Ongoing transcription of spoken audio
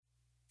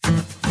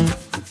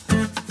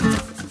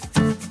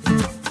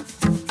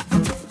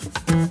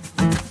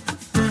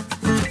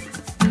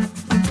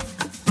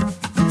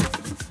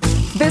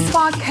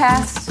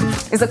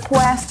podcast is a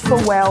quest for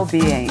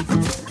well-being,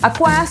 a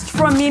quest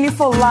for a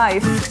meaningful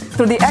life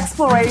through the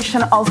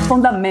exploration of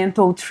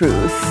fundamental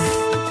truth.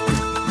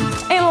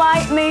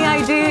 Enlightening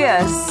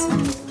ideas,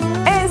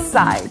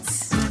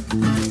 insights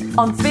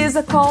on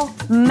physical,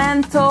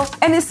 mental,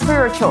 and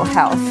spiritual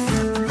health.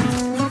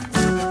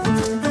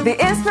 The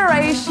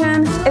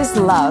inspiration is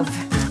love.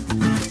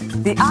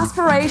 The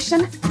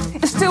aspiration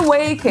is to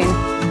awaken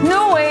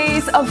new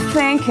ways of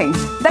thinking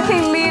that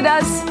can lead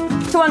us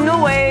to a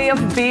new way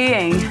of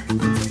being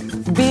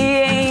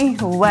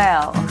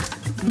well.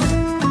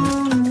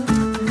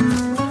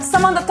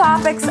 Some of the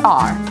topics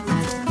are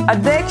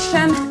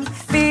addiction,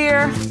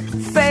 fear,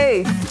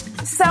 faith,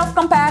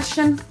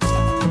 self-compassion,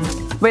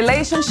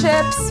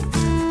 relationships,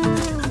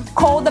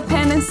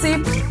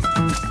 codependency,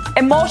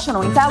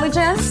 emotional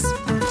intelligence,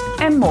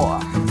 and more.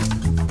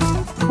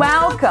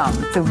 Welcome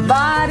to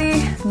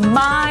Body,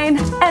 Mind,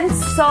 and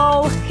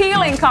Soul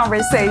Healing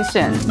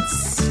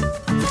Conversations.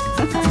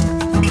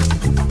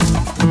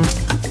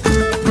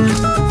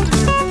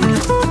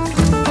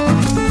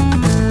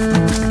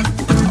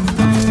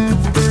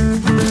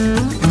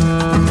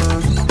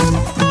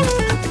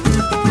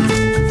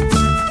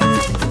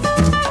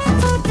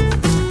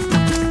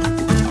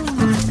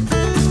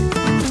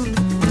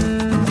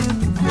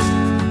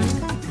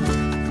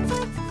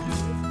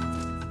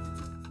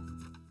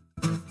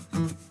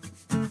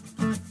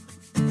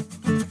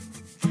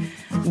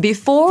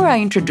 Before I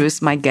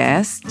introduce my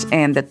guest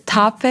and the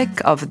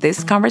topic of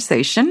this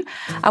conversation,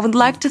 I would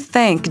like to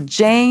thank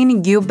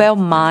Jane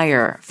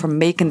Ubel-Meyer for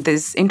making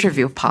this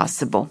interview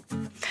possible.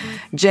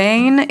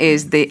 Jane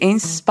is the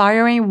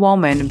inspiring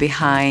woman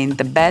behind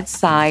the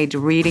Bedside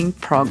Reading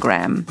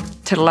Program.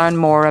 To learn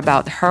more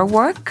about her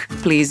work,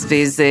 please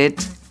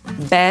visit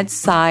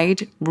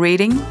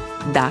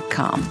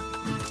bedsidereading.com.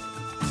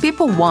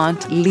 People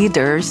want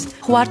leaders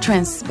who are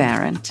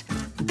transparent.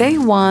 They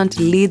want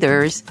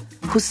leaders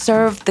who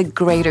serve the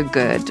greater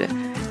good.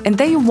 And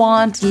they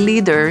want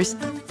leaders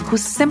who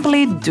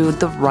simply do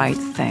the right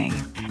thing.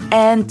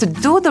 And to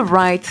do the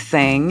right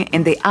thing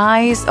in the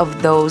eyes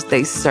of those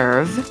they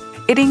serve,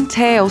 it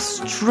entails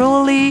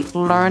truly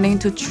learning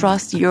to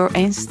trust your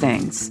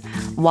instincts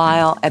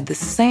while at the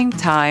same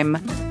time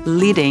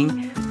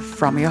leading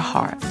from your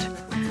heart.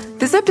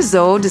 This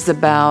episode is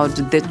about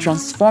the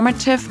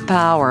transformative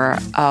power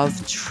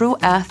of true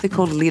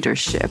ethical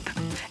leadership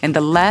and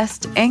the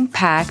lasting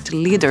impact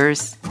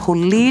leaders who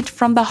lead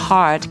from the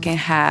heart can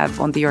have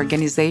on the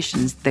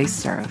organizations they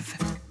serve.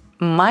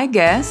 My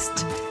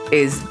guest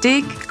is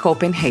Dick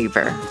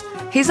Copenhaver.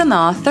 He's an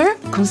author,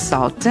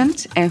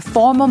 consultant, and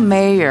former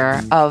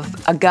mayor of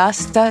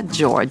Augusta,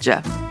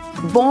 Georgia.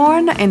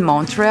 Born in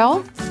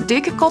Montreal,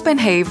 Dick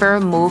Copenhaver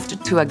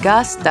moved to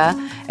Augusta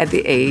at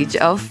the age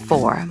of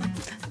 4.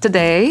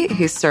 Today,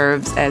 he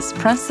serves as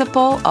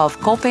principal of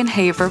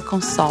Copenhaver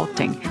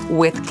Consulting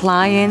with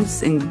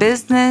clients in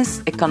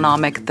business,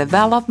 economic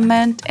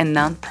development, and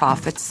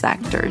nonprofit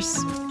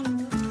sectors.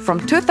 From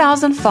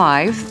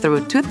 2005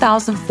 through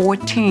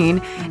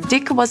 2014,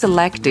 Dick was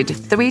elected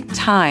 3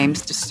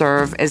 times to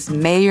serve as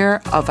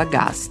mayor of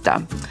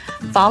Augusta.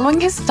 Following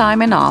his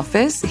time in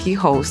office, he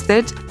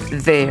hosted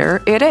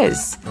There It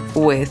Is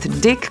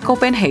with Dick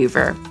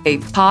Copenhaver, a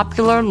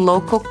popular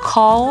local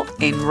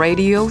call-in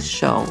radio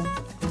show.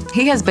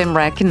 He has been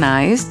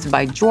recognized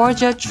by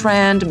Georgia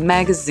Trend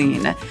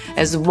magazine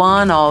as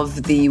one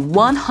of the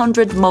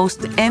 100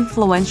 most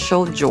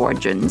influential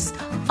Georgians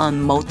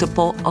on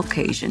multiple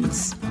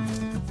occasions.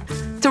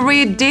 To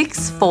read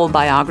Dick's full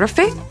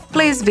biography,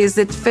 please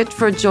visit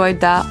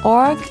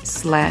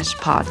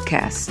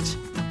fitforjoy.org/podcast.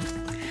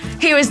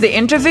 Here is the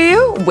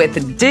interview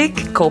with Dick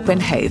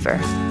Copenhaver.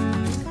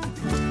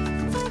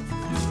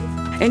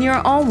 In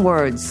your own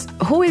words,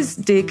 who is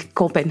Dick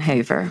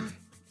Copenhaver?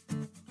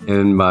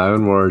 In my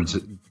own words,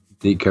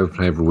 Dick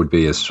Copenhaver would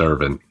be a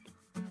servant.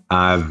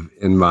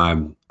 In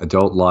my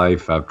adult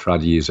life, I've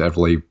tried to use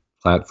every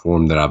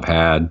platform that I've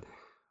had,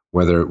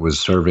 whether it was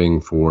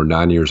serving for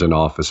 9 years in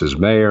office as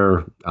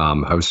mayor,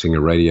 hosting a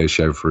radio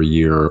show for a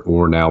year,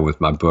 or now with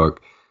my book,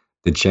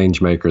 The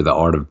Changemaker, The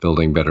Art of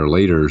Building Better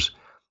Leaders.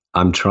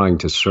 I'm trying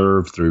to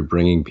serve through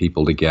bringing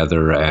people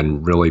together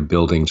and really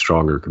building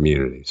stronger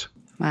communities.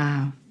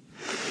 Wow.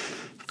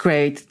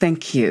 Great.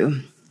 Thank you.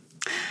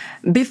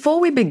 Before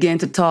we begin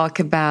to talk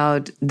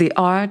about the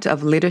art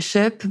of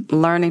leadership,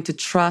 learning to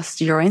trust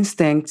your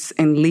instincts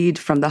and lead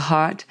from the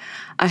heart,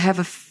 I have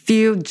a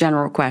few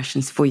general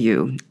questions for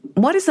you.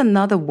 What is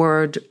another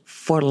word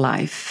for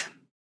life?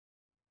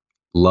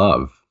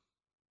 Love.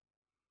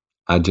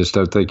 I just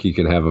don't think you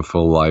can have a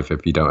full life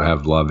if you don't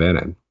have love in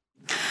it.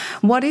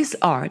 What is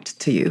art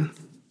to you?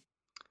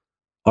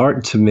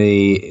 Art to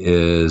me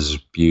is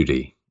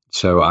beauty.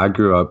 So I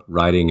grew up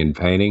writing and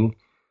painting.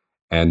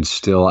 And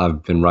still,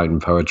 I've been writing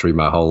poetry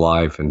my whole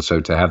life. And so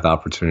to have the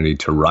opportunity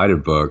to write a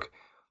book,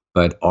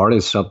 but art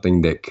is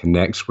something that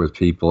connects with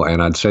people.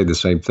 And I'd say the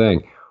same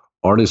thing.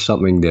 Art is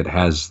something that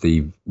has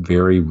the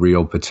very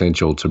real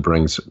potential to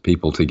bring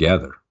people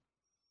together.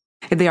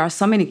 There are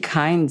so many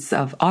kinds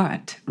of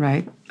art,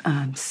 right?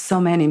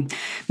 So many.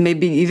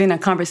 Maybe even a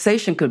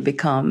conversation could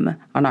become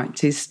an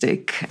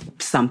artistic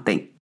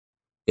something.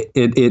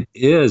 It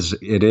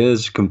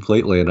is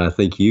completely, and I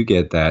think you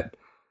get that,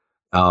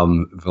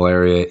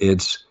 Valeria.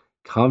 It's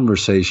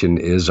conversation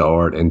is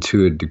art, and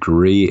to a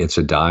degree, it's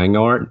a dying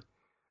art.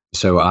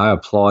 So I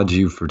applaud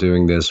you for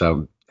doing this. I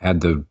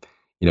had the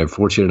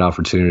fortunate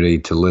opportunity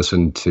to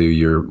listen to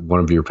your one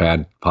of your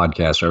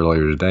podcasts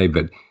earlier today,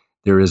 but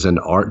there is an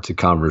art to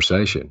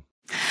conversation.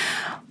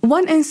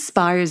 What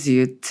inspires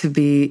you to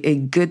be a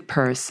good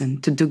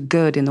person, to do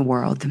good in the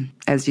world,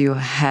 as you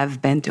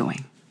have been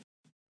doing?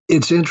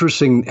 It's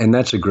interesting, and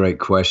that's a great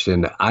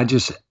question. I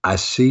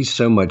see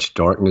so much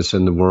darkness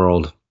in the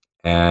world,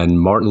 and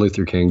Martin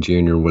Luther King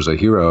Jr. was a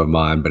hero of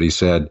mine, but he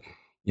said,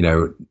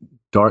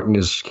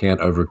 darkness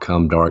can't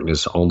overcome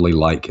darkness, only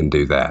light can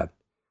do that.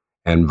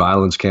 And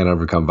violence can't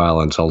overcome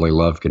violence, only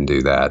love can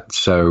do that.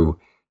 So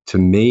to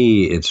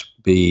me, it's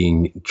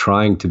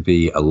trying to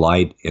be a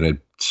light in a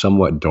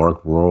somewhat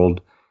dark world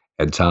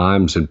at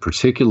times. And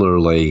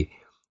particularly,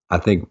 I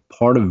think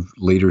part of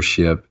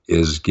leadership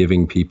is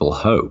giving people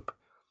hope.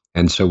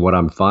 And so what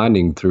I'm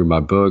finding through my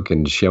book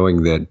and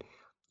showing that,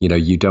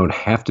 you don't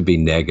have to be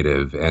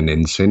negative and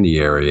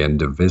incendiary and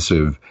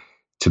divisive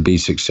to be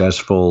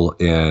successful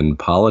in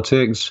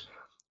politics.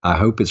 I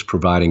hope it's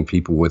providing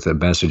people with a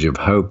message of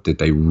hope that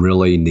they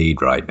really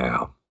need right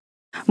now.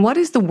 What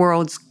is the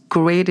world's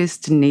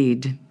greatest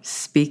need,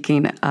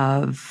 speaking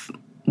of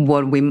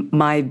what we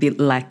might be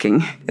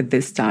lacking at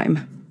this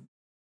time?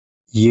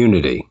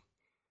 Unity.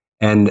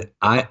 And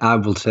I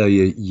will tell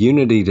you,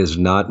 unity does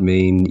not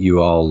mean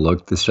you all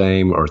look the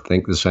same or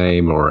think the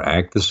same or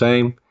act the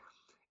same.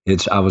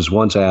 I was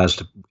once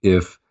asked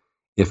if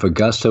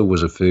Augusta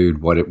was a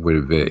food, what would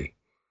it be?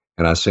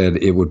 And I said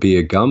it would be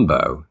a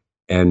gumbo.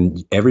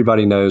 And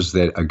everybody knows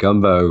that a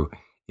gumbo,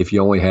 if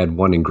you only had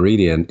one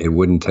ingredient, it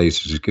wouldn't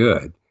taste as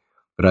good.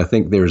 But I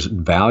think there's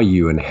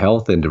value in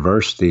health and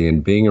diversity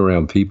and being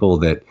around people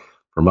that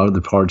from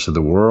other parts of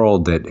the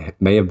world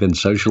that may have been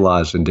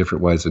socialized in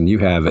different ways than you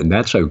have, and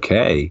that's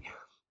okay.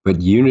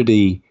 But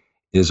unity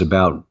is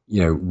about,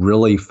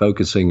 really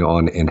focusing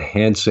on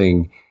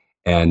enhancing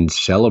and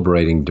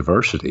celebrating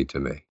diversity to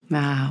me.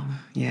 Wow,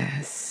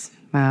 yes.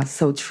 Wow,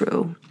 so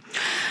true.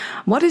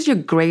 What is your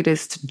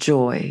greatest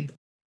joy?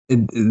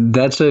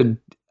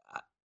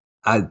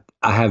 I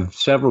have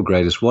several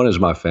greatest. One is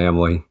my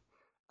family.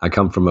 I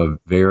come from a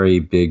very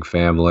big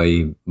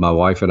family. My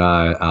wife and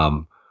I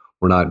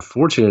were not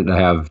fortunate to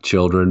have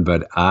children,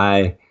 but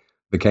I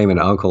became an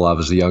uncle. I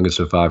was the youngest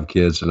of 5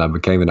 kids, and I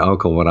became an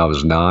uncle when I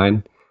was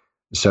 9.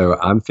 So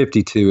I'm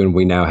 52, and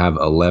we now have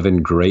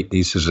 11 great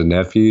nieces and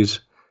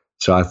nephews.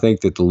 So I think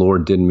that the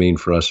Lord didn't mean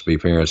for us to be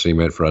parents. He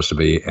meant for us to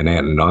be an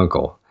aunt and an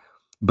uncle.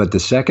 But the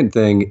second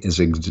thing is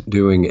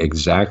doing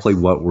exactly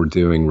what we're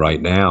doing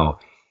right now.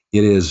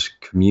 It is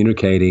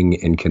communicating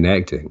and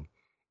connecting.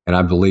 And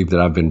I believe that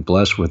I've been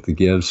blessed with the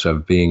gifts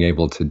of being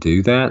able to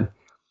do that.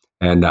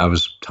 And I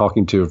was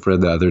talking to a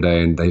friend the other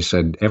day, and they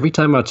said, every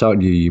time I talk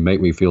to you, you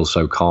make me feel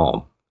so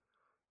calm.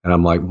 And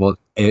I'm like, well,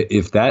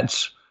 if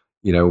that's,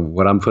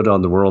 what I'm put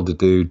on the world to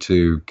do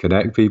to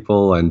connect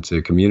people and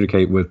to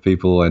communicate with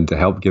people and to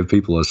help give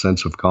people a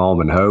sense of calm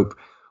and hope,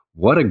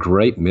 what a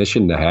great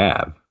mission to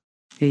have.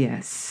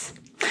 Yes.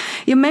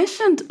 You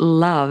mentioned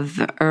love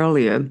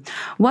earlier.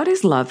 What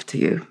is love to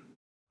you?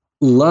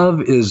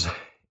 Love is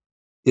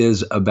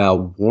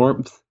about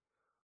warmth,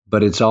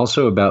 but it's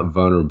also about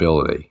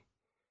vulnerability.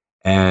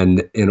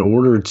 And in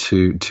order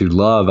to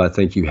love, I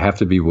think you have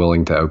to be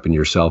willing to open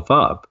yourself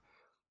up.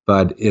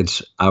 But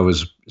I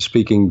was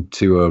speaking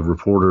to a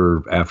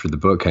reporter after the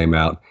book came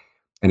out,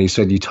 and he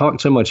said, you talk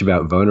so much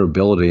about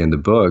vulnerability in the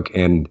book,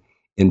 and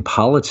in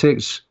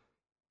politics,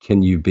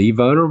 can you be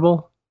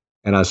vulnerable?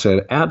 And I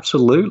said,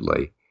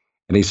 absolutely.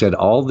 And he said,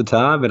 all the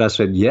time? And I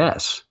said,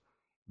 yes,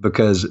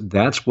 because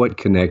that's what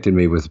connected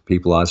me with the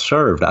people I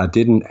served. I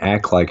didn't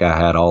act like I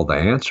had all the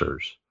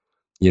answers.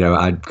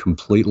 I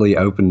completely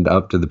opened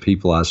up to the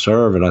people I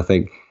serve. And I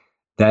think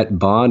that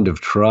bond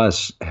of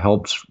trust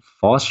helps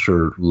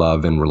foster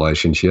love in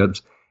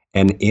relationships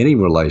and any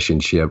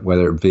relationship,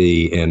 whether it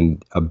be in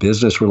a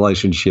business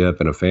relationship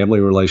and a family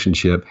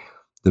relationship.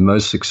 The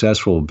most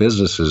successful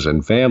businesses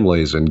and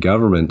families and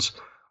governments,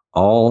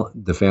 all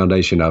the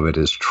foundation of it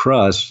is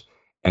trust,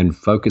 and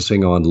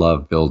focusing on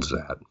love builds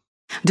that.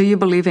 Do you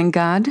believe in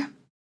God?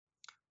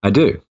 I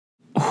do.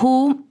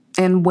 Who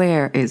and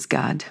where is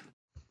God?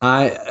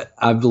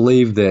 I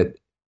believe that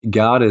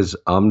God is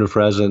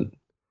omnipresent.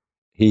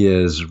 He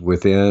is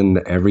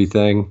within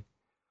everything.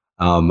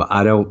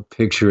 I don't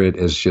picture it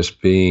as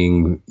just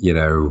being,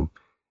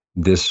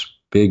 this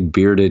big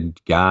bearded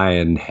guy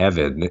in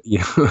heaven.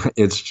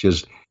 It's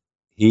just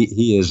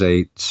he is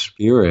a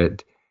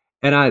spirit.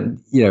 And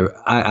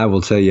I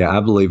will tell you, I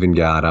believe in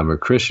God. I'm a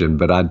Christian,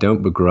 but I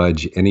don't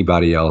begrudge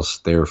anybody else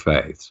their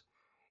faiths.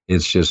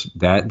 It's just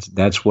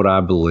that's what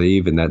I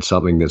believe, and that's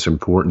something that's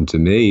important to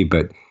me.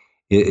 But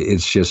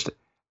it's just,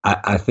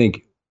 I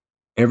think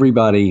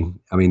everybody,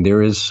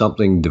 there is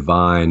something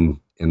divine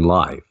in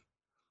life.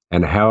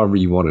 And however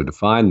you want to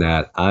define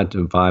that, I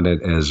define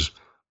it as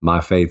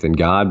my faith in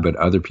God, but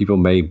other people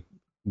may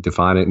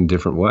define it in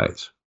different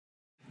ways.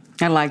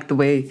 I like the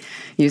way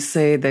you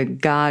say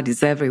that God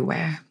is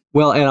everywhere.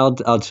 Well, and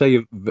I'll tell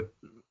you,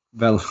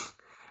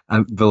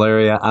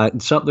 Valeria,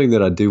 something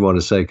that I do want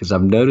to say, because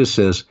I've noticed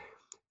this.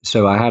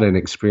 So I had an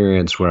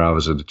experience where I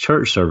was at a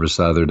church service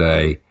the other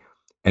day,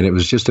 and it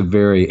was just a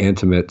very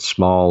intimate,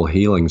 small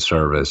healing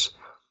service.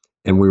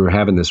 And we were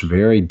having this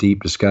very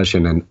deep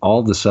discussion, and all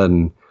of a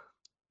sudden,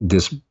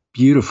 this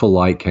beautiful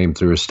light came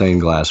through a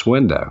stained glass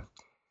window.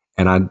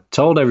 And I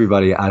told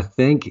everybody, I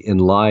think in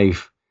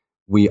life,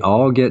 we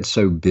all get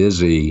so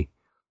busy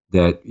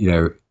that,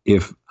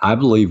 if I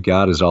believe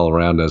God is all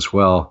around us,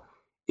 well,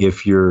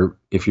 if you're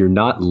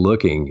not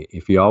looking,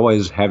 if you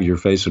always have your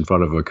face in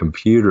front of a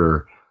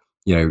computer,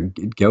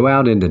 go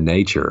out into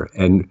nature.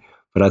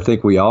 But I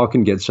think we all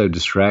can get so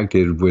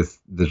distracted with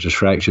the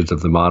distractions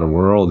of the modern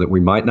world that we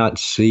might not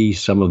see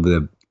some of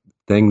the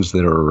things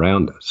that are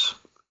around us.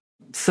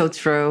 So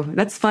true.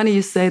 That's funny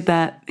you say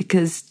that,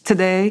 because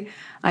today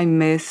I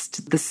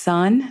missed the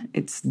sun.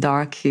 It's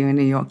dark here in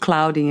New York,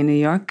 cloudy in New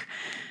York.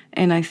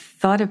 And I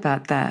thought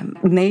about that.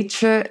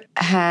 Nature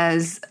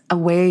has a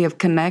way of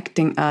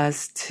connecting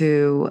us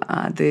to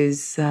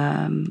this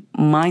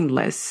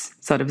mindless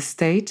sort of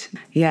state.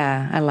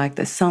 Yeah, I like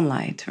the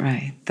sunlight,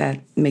 right? That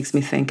makes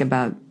me think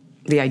about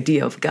the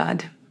idea of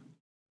God.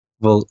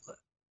 Well,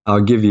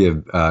 I'll give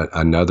you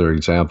another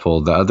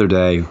example. The other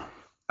day,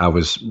 I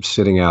was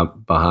sitting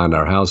out behind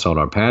our house on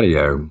our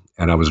patio,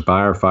 and I was by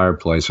our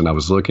fireplace, and I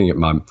was looking at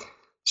my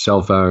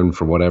cell phone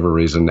for whatever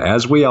reason,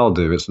 as we all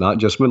do. It's not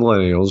just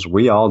millennials.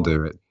 We all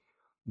do it.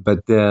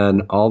 But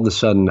then all of a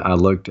sudden, I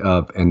looked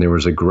up, and there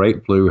was a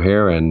great blue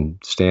heron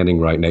standing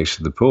right next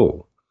to the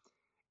pool.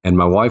 And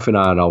my wife and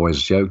I had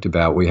always joked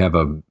about, we have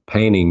a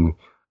painting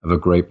of a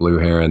great blue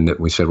heron that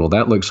we said, well,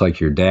 that looks like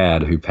your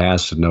dad who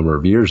passed a number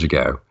of years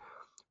ago.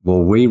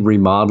 Well, we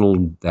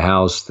remodeled the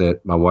house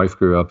that my wife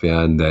grew up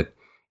in, that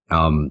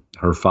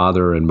her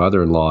father and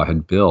mother-in-law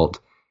had built.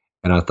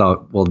 And I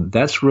thought, well,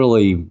 that's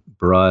really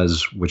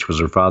Bruz, which was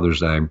her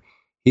father's name.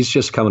 He's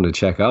just coming to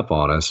check up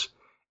on us.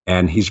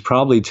 And he's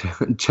probably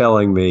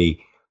telling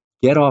me,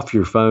 get off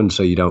your phone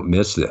so you don't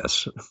miss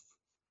this.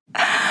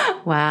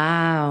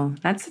 Wow,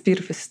 that's a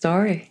beautiful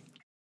story.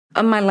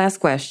 My last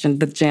question,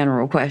 the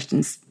general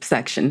questions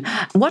section.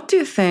 What do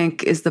you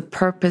think is the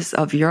purpose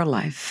of your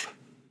life?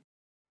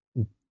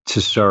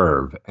 To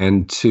serve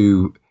and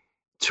to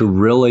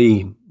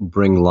really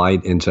bring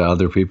light into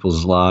other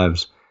people's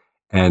lives,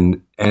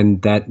 and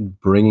that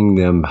bringing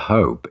them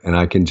hope. And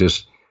I can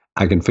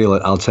feel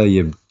it. I'll tell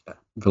you,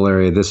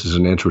 Valeria, this is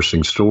an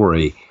interesting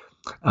story.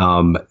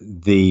 So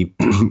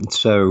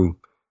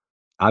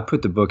I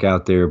put the book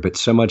out there, but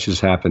so much has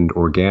happened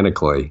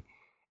organically.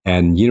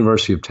 And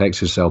University of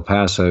Texas, El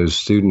Paso's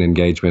Student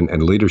Engagement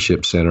and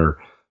Leadership Center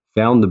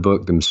found the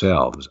book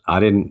themselves. I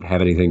didn't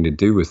have anything to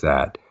do with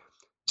that.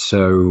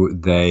 So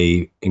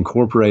they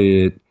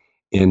incorporated it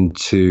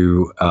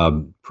into a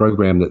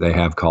program that they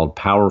have called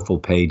Powerful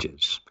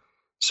Pages.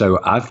 So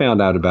I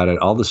found out about it.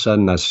 All of a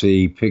sudden, I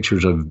see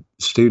pictures of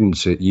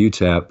students at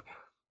UTEP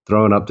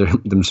throwing up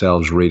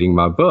themselves reading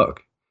my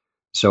book.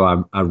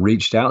 So I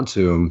reached out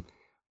to them,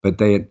 but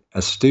they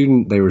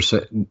were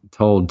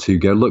told to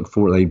go look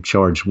for, they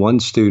charged one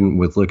student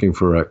with looking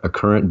for a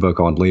current book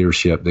on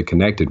leadership that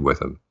connected with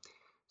them.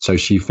 So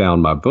she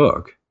found my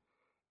book.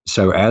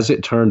 So as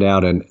it turned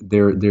out, and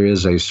there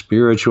is a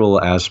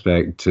spiritual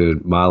aspect to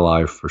my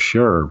life for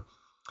sure,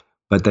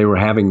 but they were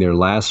having their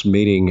last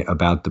meeting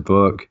about the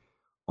book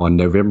on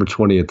November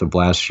 20th of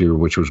last year,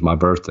 which was my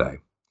birthday.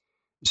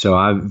 So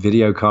I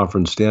video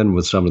conferenced in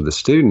with some of the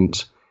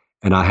students,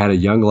 and I had a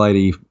young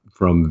lady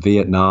from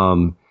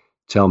Vietnam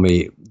tell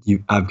me,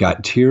 I've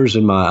got tears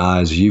in my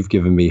eyes. You've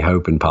given me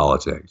hope in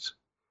politics.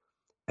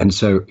 And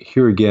so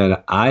here again,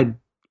 I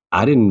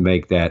didn't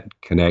make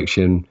that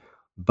connection,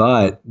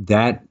 but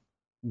that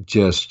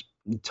just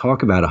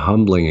talk about a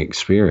humbling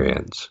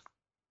experience.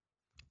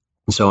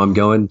 So I'm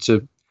going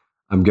to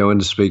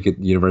speak at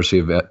the University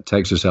of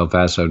Texas, El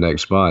Paso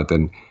next month.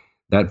 And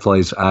that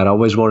place, I'd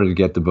always wanted to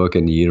get the book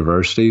into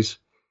universities,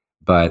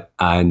 but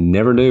I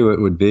never knew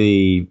it would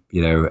be,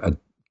 a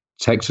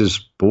Texas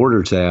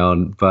border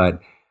town.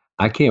 But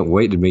I can't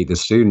wait to meet the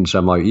students.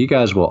 I'm like, you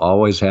guys will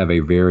always have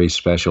a very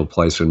special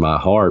place in my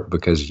heart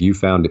because you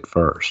found it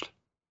first.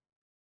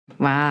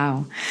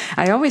 Wow.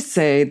 I always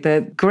say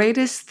the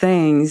greatest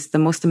things, the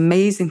most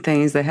amazing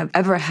things that have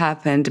ever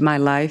happened in my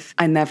life,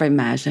 I never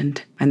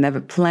imagined. I never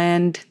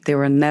planned. They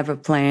were never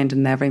planned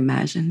and never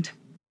imagined.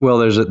 Well,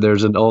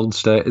 there's an old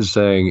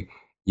saying,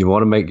 you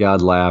want to make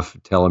God laugh,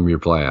 tell him your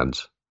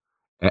plans.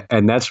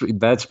 And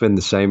that's been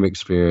the same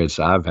experience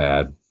I've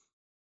had.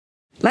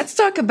 Let's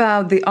talk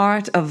about the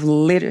art of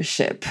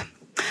leadership.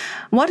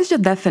 What is your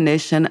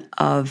definition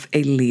of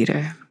a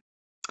leader?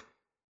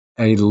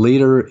 A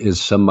leader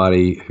is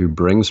somebody who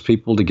brings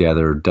people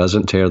together,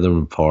 doesn't tear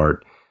them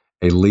apart.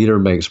 A leader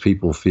makes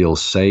people feel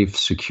safe,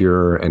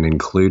 secure, and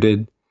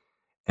included.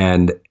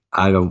 And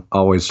I don't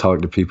always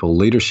talk to people.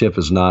 Leadership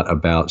is not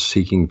about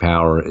seeking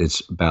power.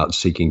 It's about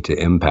seeking to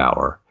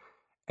empower.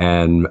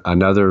 And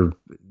another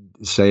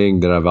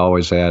saying that I've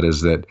always had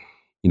is that,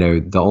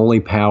 the only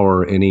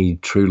power any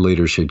true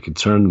leader should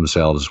concern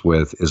themselves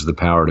with is the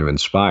power to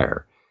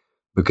inspire,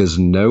 because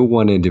no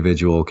one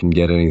individual can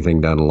get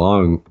anything done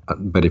alone.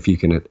 But if you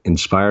can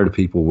inspire the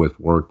people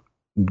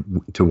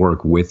to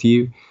work with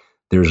you,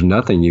 there's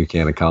nothing you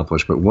can't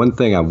accomplish. But one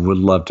thing I would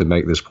love to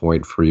make this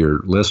point for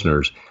your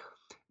listeners,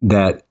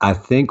 that I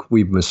think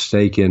we've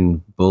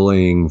mistaken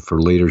bullying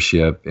for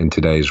leadership in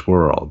today's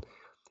world.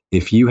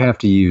 If you have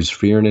to use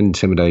fear and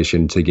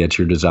intimidation to get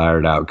your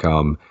desired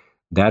outcome,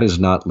 that is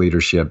not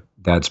leadership,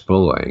 that's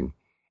bullying.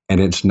 And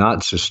it's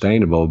not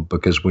sustainable,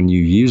 because when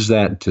you use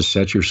that to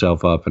set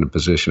yourself up in a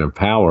position of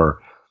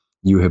power,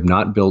 you have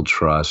not built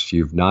trust.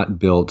 You've not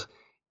built,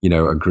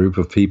 a group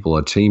of people,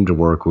 a team to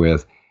work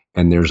with.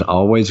 And there's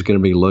always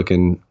going to be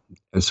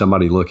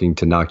somebody looking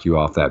to knock you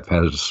off that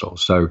pedestal.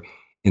 So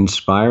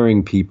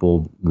inspiring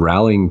people,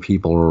 rallying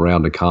people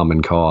around a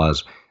common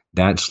cause,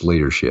 that's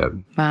leadership.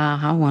 Wow,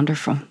 how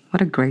wonderful.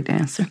 What a great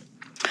answer.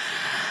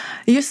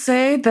 You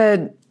say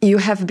that you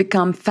have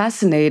become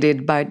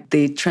fascinated by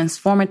the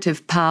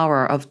transformative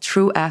power of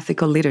true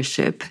ethical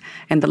leadership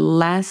and the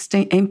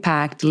lasting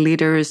impact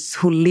leaders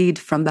who lead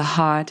from the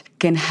heart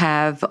can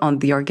have on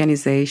the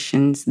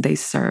organizations they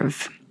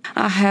serve.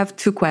 I have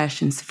two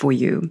questions for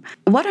you.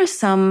 What are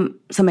some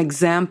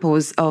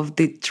examples of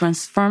the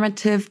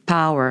transformative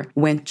power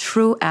when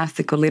true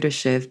ethical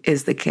leadership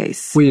is the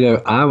case?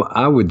 Well,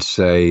 I would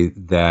say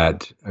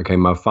that,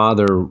 my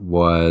father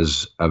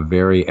was a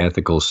very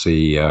ethical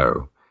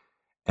CEO.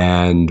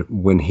 And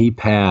when he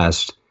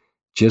passed,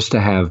 just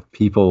to have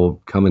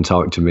people come and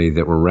talk to me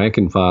that were rank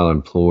and file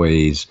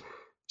employees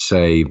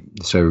say,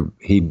 so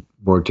he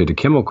worked at a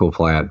chemical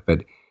plant,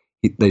 but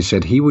they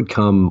said he would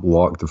come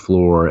walk the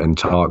floor and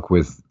talk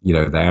with,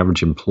 the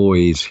average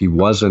employees. He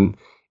wasn't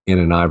in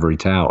an ivory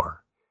tower.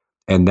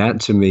 And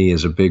that to me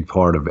is a big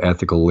part of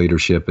ethical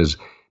leadership, is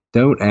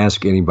don't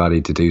ask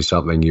anybody to do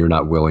something you're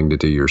not willing to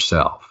do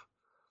yourself.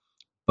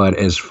 But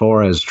as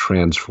far as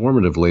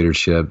transformative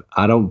leadership,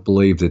 I don't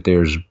believe that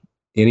there's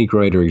any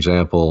greater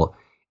example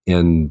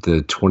in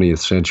the 20th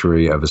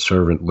century of a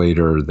servant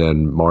leader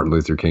than Martin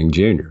Luther King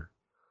Jr.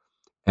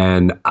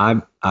 And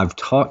I've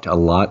talked a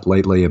lot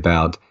lately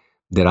about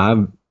that I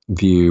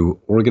view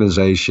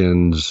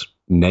organizations,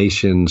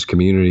 nations,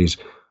 communities,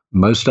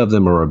 most of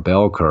them are a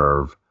bell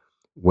curve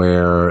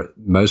where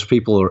most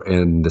people are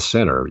in the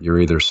center.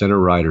 You're either center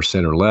right or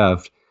center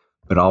left,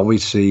 but all we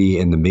see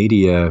in the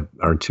media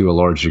are, to a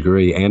large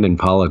degree, and in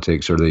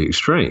politics, are the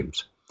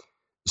extremes.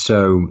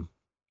 So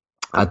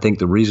I think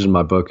the reason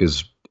my book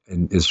is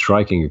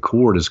striking a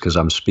chord is because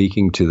I'm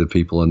speaking to the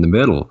people in the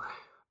middle.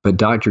 But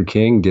Dr.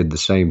 King did the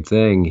same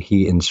thing.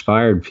 He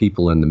inspired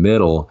people in the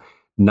middle.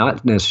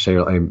 Not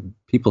necessarily,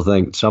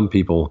 some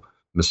people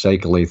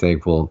mistakenly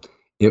think, well,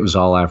 it was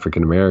all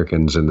African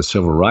Americans in the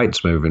civil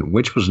rights movement,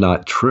 which was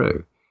not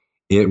true.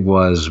 It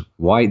was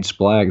whites,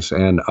 blacks,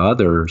 and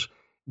others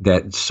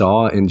that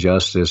saw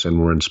injustice and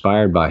were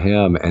inspired by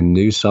him and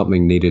knew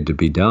something needed to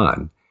be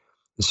done.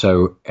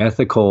 So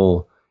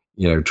ethical,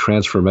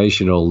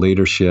 transformational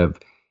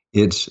leadership,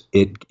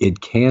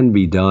 it can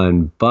be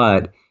done,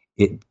 but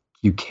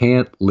you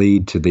can't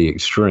lead to the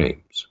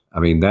extremes. I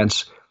mean,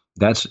 that's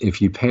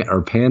if you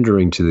are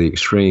pandering to the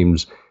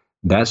extremes,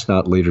 that's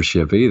not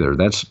leadership either.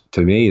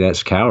 To me,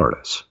 that's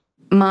cowardice.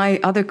 My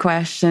other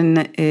question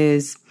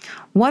is,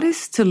 what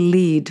is to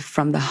lead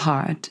from the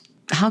heart?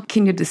 How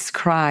can you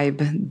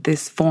describe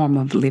this form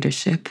of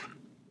leadership?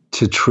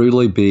 To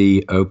truly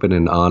be open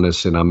and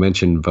honest, and I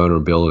mentioned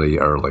vulnerability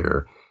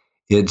earlier.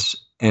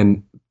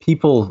 And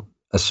people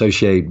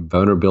associate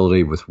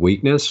vulnerability with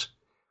weakness,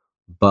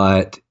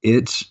 but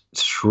it's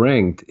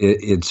strength.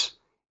 It's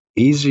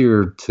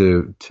easier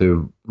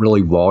to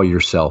really wall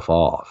yourself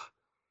off,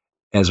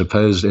 as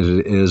opposed as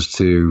it is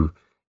to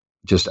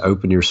just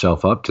open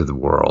yourself up to the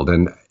world.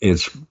 And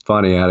it's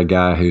funny, I had a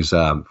guy who's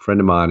a friend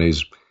of mine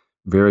who's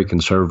very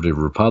conservative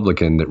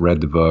Republican that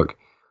read the book,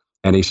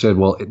 and he said,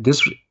 well,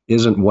 this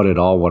isn't what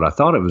I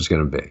thought it was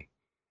going to be.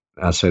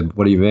 I said,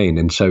 what do you mean?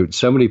 And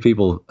so many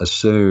people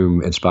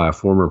assume it's by a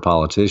former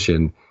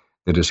politician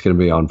that it's going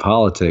to be on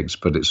politics,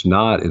 but it's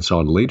not. It's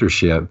on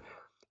leadership.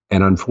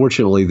 And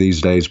unfortunately,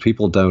 these days,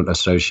 people don't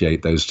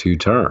associate those two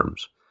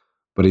terms.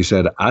 But he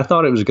said, I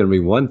thought it was going to be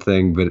one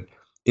thing, but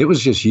it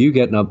was just you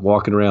getting up,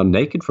 walking around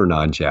naked for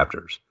 9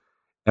 chapters.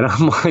 And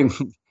I'm like,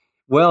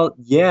 well,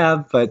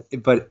 yeah, but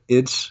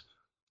it's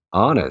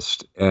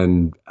honest.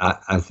 And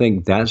I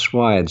think that's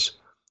why it's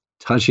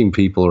touching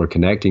people or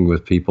connecting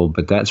with people.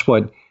 But that's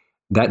what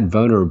that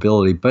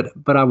vulnerability. But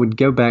I would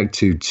go back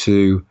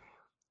to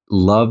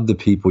love the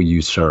people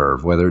you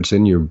serve, whether it's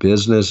in your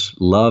business,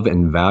 love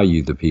and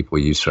value the people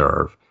you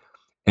serve.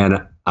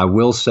 And I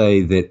will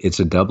say that it's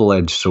a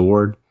double-edged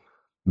sword,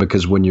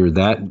 because when you're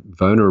that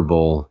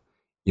vulnerable,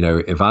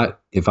 if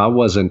I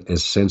wasn't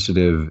as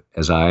sensitive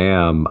as I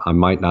am, I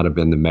might not have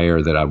been the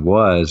mayor that I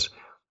was.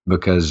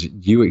 because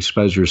you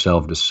expose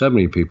yourself to so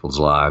many people's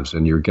lives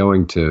and you're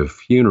going to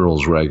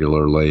funerals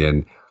regularly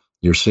and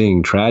you're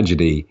seeing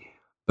tragedy.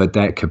 But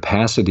that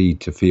capacity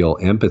to feel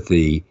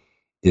empathy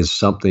is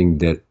something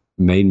that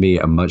made me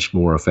a much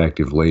more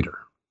effective leader,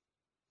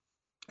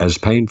 as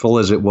painful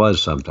as it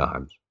was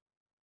sometimes.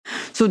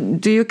 So,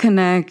 do you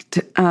connect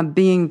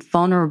being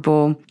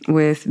vulnerable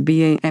with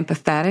being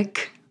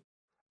empathetic?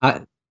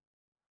 I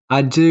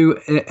I do,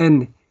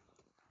 and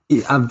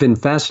I've been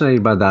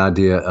fascinated by the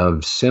idea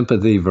of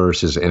sympathy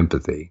versus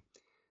empathy.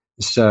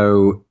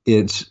 So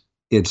it's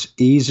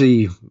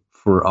easy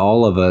for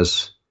all of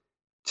us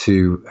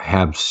to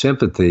have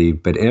sympathy,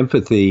 but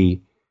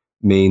empathy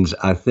means,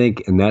 I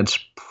think, and that's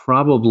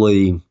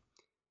probably,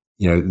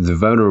 the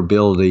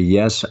vulnerability.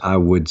 Yes, I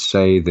would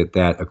say that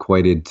that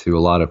equated to a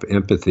lot of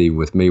empathy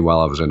with me while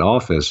I was in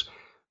office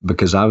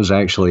because I was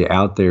actually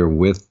out there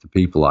with the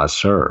people I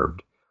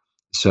served.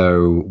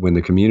 So when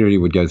the community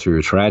would go through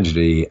a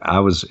tragedy, I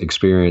was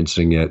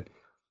experiencing it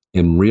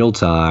in real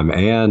time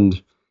and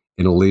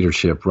in a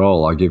leadership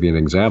role. I'll give you an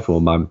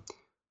example. My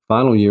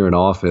final year in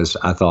office,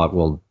 I thought,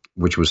 well,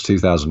 which was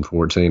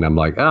 2014, I'm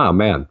like, oh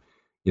man,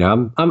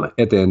 I'm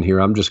at the end here.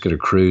 I'm just going to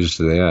cruise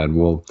to the end.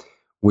 Well,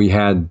 we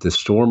had the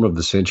storm of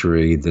the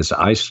century, this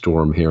ice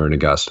storm here in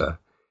Augusta.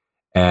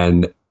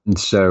 And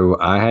so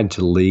I had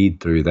to lead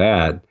through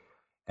that.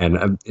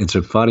 And it's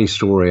a funny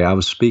story. I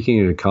was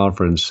speaking at a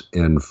conference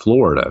in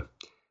Florida.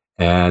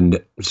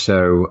 And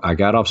so I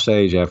got off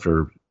stage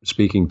after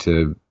speaking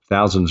to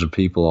thousands of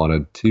people on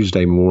a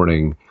Tuesday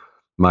morning.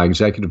 My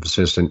executive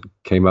assistant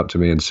came up to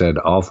me and said,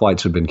 all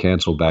flights have been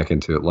canceled back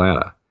into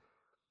Atlanta.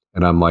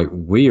 And I'm like,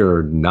 we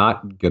are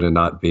not going to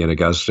not be in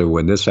Augusta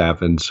when this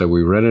happened. So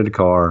we rented a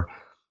car,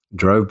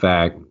 drove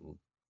back.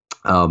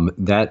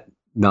 That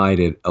night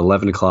at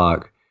 11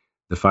 o'clock,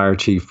 the fire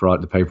chief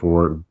brought the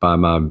paperwork by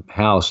my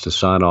house to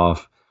sign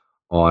off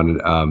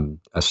on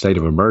a state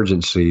of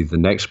emergency. The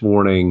next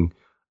morning,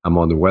 I'm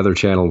on the Weather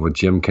Channel with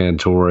Jim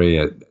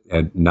Cantore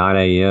at 9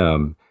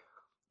 a.m.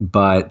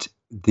 But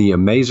the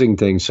amazing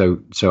thing,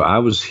 so I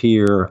was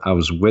here, I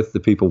was with the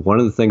people. One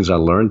of the things I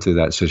learned through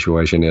that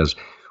situation is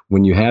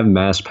when you have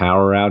mass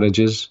power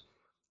outages,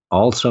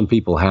 all some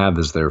people have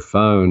is their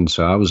phone.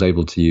 So I was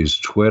able to use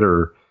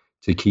Twitter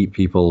to keep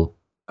people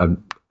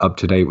up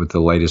to date with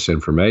the latest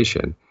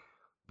information.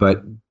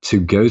 But to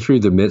go through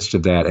the midst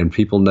of that and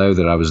people know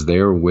that I was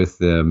there with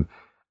them,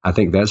 I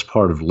think that's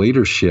part of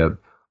leadership.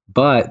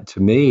 But to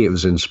me, it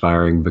was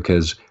inspiring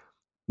because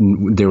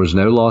there was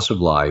no loss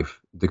of life.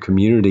 The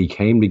community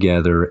came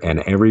together and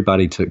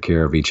everybody took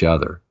care of each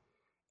other.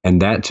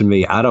 And that to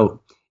me, I'm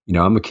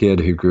a kid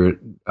who grew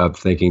up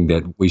thinking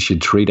that we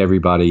should treat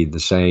everybody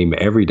the same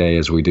every day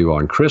as we do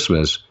on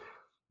Christmas.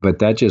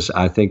 But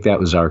I think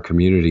that was our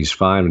community's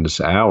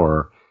finest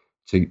hour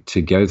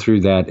to go through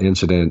that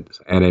incident.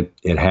 And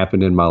it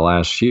happened in my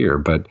last year.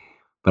 But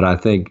I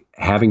think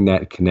having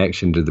that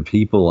connection to the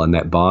people and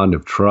that bond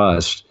of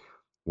trust,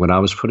 when I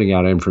was putting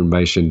out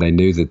information, they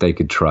knew that they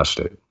could trust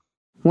it.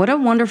 What a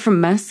wonderful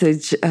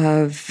message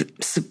of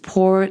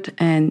support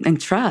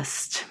and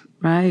trust,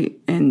 right?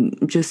 And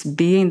just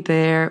being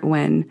there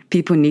when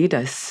people need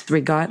us,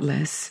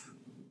 regardless.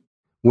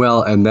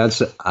 Well, and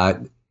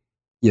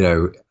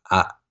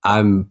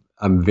I'm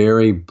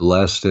very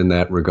blessed in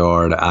that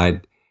regard.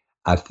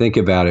 I think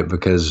about it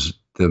because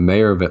the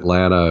mayor of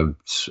Atlanta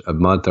a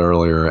month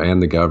earlier and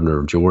the governor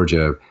of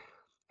Georgia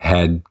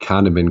had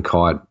kind of been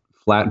caught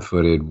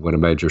flat-footed when a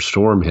major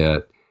storm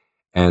hit.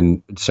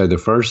 And so the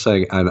first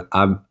thing,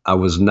 I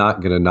was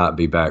not going to not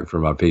be back for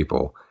my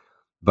people.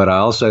 But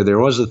there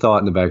was a thought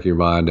in the back of your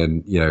mind,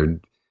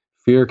 and,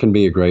 fear can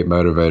be a great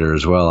motivator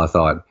as well. I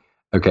thought,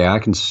 okay, I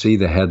can see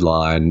the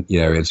headline,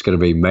 it's going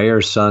to be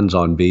mayor's son's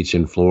on beach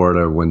in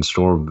Florida when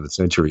storm of the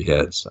century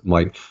hits. I'm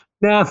like,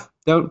 nah,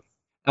 don't.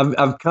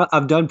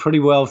 I've done pretty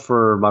well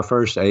for my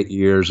first 8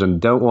 years and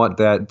don't want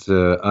that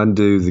to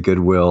undo the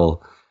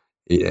goodwill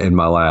in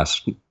my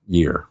last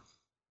year.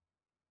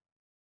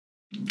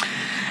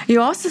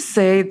 You also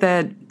say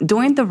that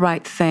doing the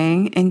right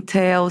thing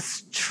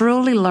entails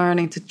truly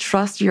learning to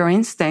trust your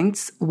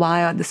instincts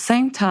while at the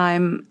same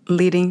time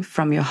leading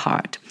from your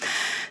heart.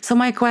 So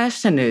my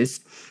question is,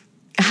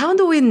 how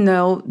do we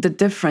know the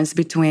difference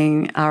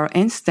between our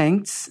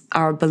instincts,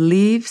 our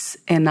beliefs,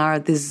 and our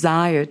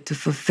desire to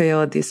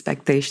fulfill the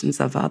expectations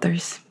of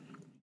others?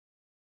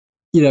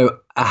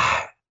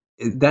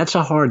 That's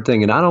a hard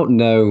thing. And I don't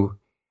know.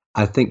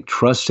 I think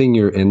trusting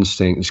your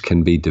instincts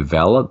can be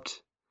developed.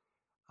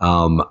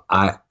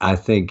 I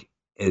think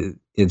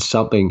it's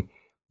something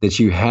that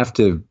you have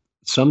to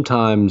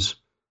sometimes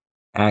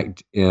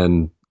act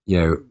in,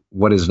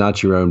 what is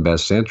not your own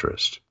best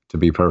interest. To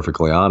be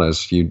perfectly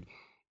honest, you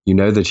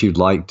know that you'd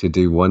like to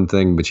do one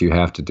thing, but you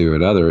have to do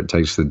another. It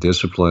takes the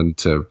discipline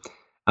to.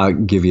 I'll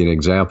give you an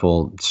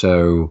example.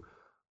 So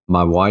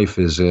my wife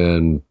is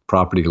in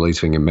property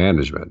leasing and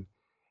management,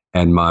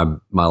 and my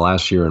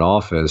last year in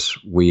office,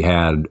 we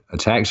had a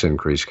tax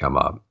increase come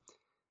up.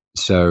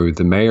 So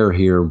the mayor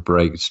here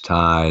breaks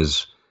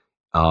ties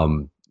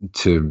when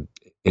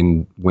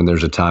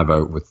there's a tie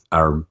vote with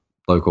our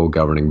local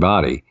governing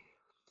body.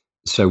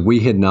 So we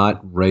had not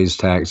raised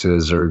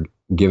taxes or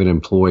given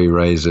employee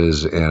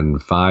raises in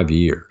 5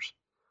 years.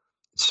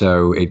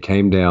 So it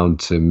came down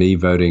to me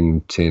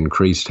voting to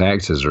increase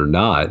taxes or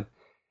not.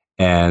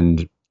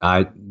 And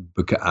I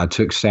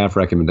took staff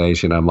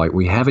recommendation. I'm like,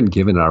 we haven't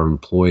given our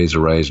employees a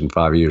raise in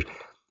 5 years.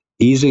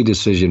 Easy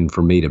decision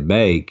for me to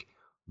make.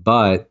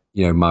 But,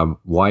 my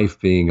wife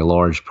being a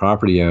large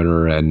property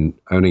owner and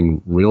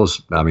owning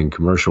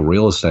commercial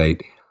real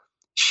estate,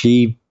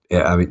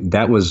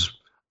 that was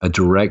a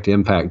direct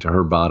impact to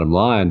her bottom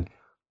line.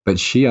 But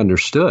she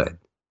understood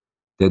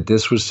that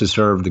this was to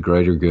serve the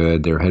greater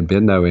good. There had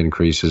been no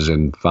increases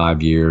in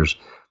 5 years.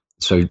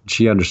 So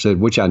she understood,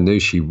 which I knew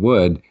she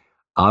would.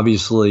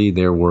 Obviously,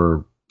 there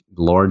were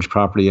large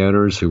property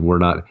owners who were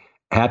not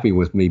happy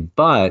with me.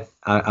 But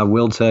I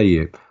will tell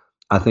you,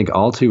 I think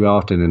all too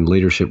often in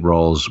leadership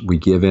roles, we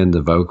give in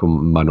the vocal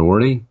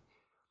minority.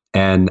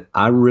 And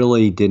I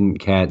really didn't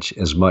catch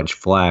as much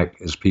flack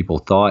as people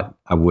thought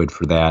I would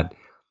for that.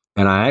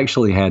 And I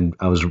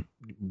was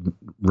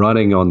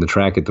running on the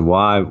track at the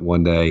Y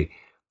one day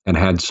and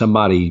had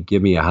somebody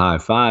give me a high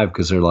five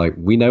because they're like,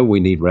 we know we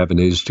need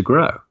revenues to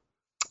grow.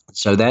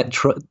 So that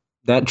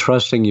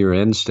trusting your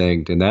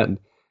instinct, and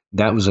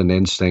that was an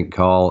instinct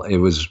call. It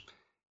was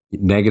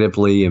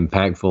negatively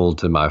impactful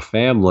to my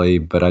family,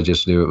 but I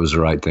just knew it was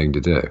the right thing to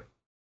do.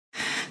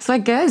 So I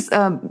guess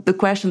the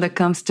question that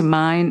comes to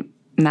mind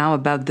now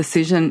about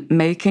decision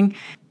making,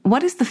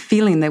 what is the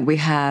feeling that we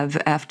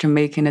have after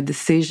making a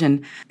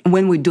decision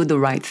when we do the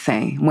right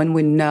thing, when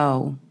we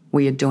know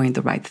we are doing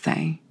the right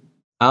thing?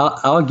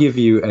 I'll give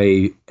you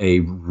a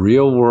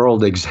real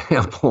world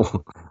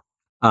example.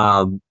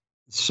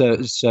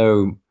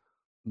 So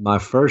my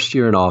first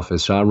year in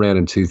office, I ran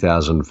in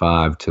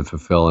 2005 to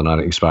fulfill an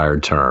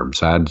unexpired term.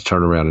 So I had to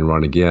turn around and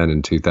run again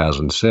in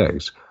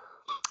 2006.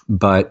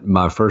 But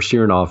my first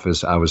year in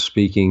office, I was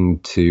speaking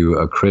to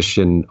a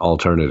Christian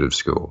alternative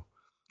school,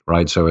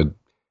 right? So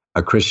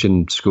a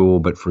Christian school,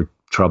 but for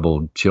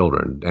troubled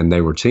children, and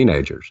they were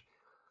teenagers.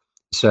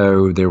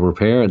 So there were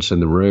parents in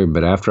the room,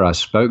 but after I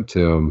spoke to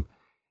them,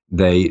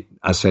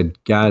 I said,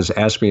 guys,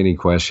 ask me any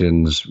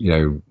questions,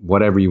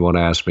 whatever you want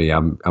to ask me,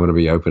 I'm going to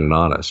be open and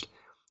honest.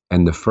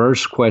 And the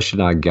first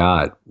question I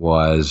got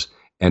was,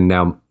 and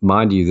now,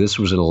 mind you, this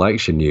was an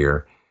election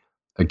year,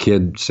 a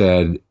kid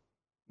said,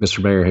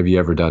 Mr. Mayor, have you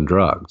ever done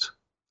drugs?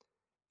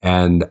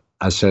 And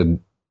I said,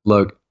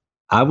 look,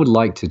 I would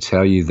like to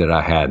tell you that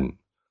I hadn't,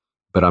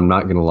 but I'm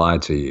not going to lie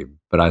to you.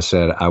 But I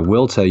said, I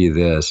will tell you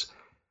this.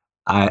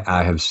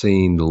 I have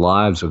seen the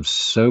lives of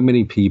so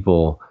many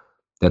people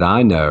that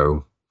I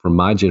know from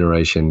my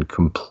generation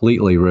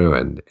completely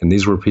ruined. And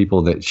these were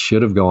people that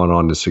should have gone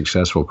on to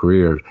successful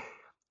careers.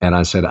 And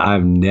I said,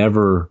 I've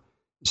never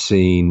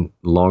seen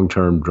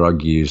long-term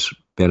drug use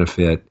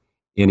benefit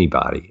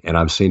anybody, and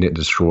I've seen it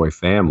destroy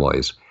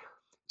families.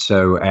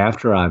 So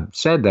after I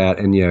said that,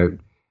 and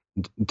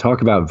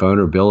talk about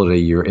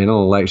vulnerability, you're in an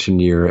election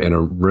year in a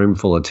room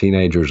full of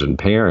teenagers and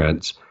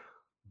parents,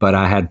 but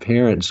I had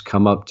parents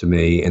come up to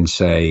me and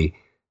say,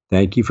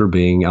 thank you for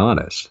being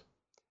honest.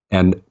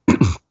 And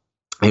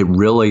it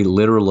really,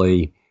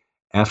 literally,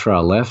 after I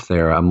left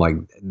there, I'm like,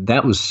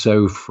 that was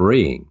so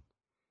freeing.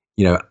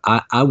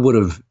 I would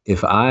have,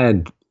 if I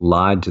had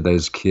lied to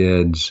those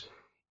kids,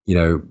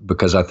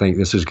 because I think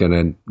this is going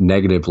to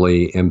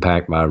negatively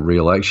impact my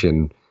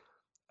reelection,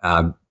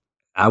 I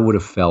would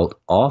have felt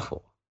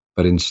awful.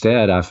 But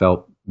instead, I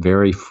felt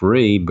very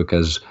free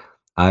because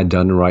I had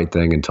done the right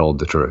thing and told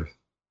the truth.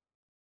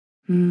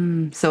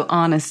 So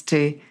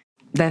honesty,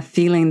 that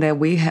feeling that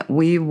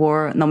we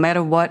were, no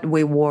matter what,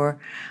 we were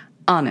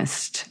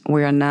honest.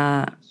 We are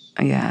not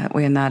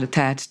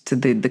attached to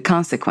the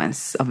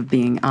consequence of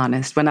being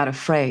honest. We're not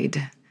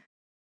afraid.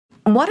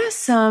 What are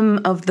some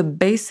of the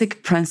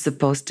basic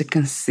principles to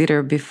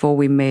consider before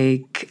we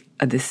make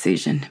a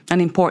decision,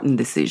 an important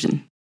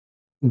decision?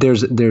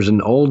 There's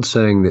an old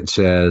saying that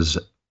says,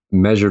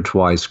 measure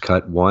twice,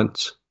 cut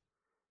once.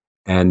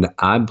 And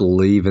I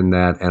believe in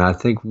that. And I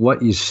think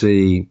what you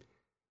see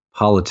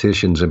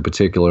politicians in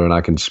particular, and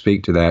I can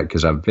speak to that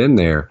because I've been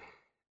there,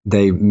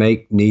 they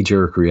make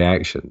knee-jerk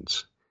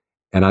reactions.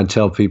 And I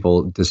tell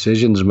people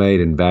decisions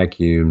made in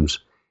vacuums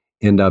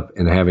end up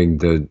in having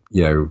the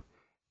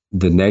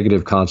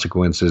negative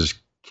consequences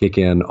kick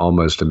in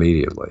almost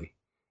immediately.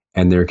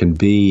 And there can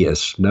be a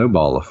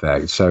snowball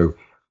effect. So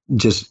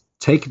just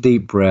take a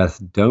deep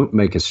breath. Don't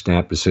make a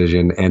snap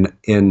decision. And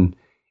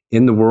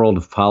in the world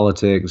of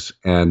politics,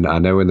 and I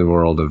know in the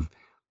world of,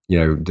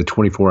 the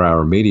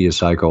 24-hour media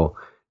cycle,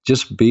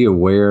 just be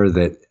aware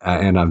that,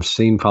 and I've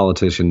seen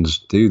politicians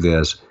do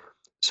this,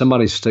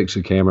 somebody sticks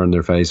a camera in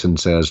their face and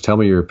says, tell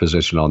me your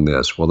position on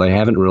this. Well, they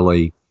haven't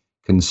really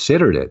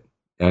considered it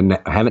and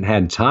haven't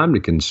had time to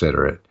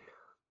consider it.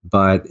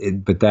 But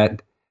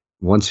that,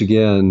 once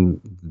again,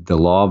 the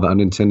law of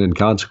unintended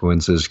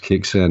consequences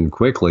kicks in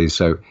quickly.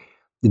 So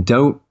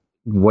don't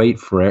wait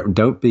forever.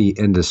 Don't be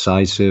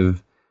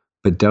indecisive,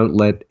 but don't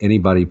let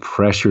anybody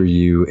pressure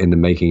you into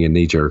making a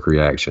knee-jerk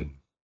reaction.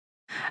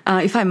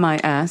 If I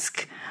might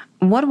ask,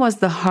 What was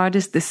the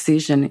hardest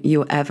decision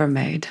you ever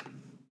made?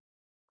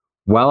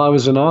 While I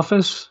was in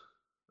office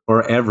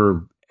or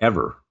ever?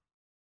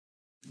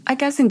 I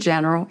guess in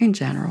general, in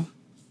general.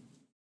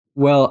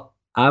 Well,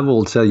 I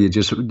will tell you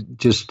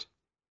just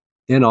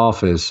in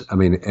office, I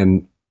mean,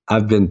 and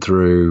I've been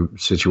through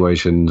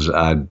situations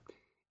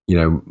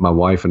my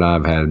wife and I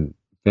have had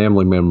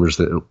family members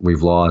that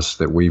we've lost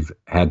that we've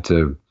had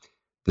to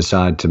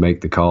decide to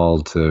make the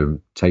call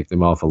to take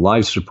them off of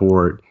life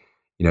support.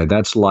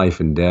 That's life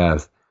and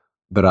death.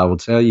 But I will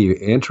tell you,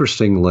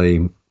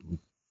 interestingly,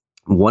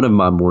 one of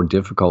my more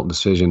difficult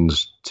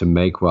decisions to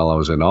make while I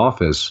was in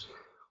office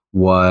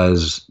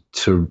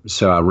so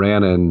I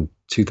ran in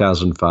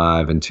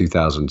 2005 and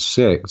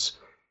 2006,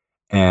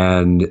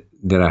 and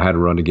then I had to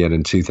run again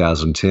in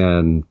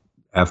 2010.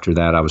 After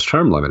that, I was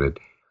term limited.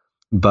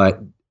 But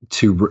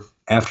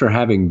after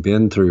having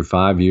been through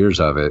 5 years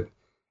of it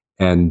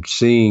and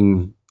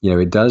seeing,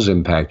 it does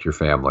impact your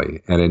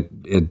family, and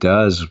it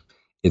does.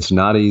 It's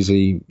not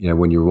easy,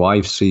 when your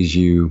wife sees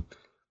you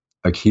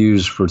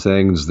accused for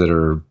things that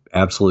are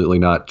absolutely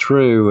not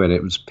true, and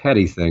it was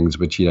petty things,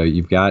 but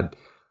you've got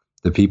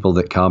the people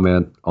that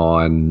comment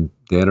on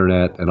the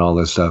internet and all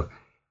this stuff.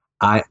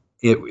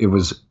 It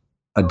was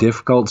a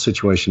difficult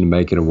situation to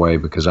make in a way,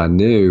 because I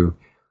knew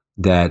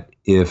that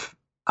if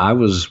I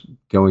was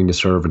going to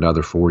serve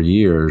another 4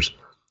 years,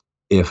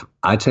 if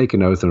I take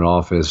an oath in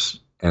office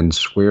and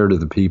swear to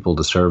the people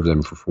to serve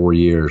them for 4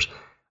 years,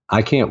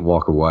 I can't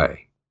walk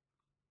away.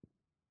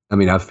 I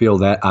mean, I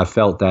felt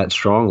that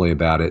strongly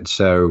about it.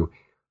 So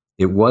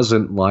it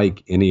wasn't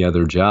like any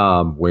other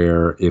job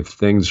where if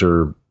things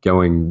are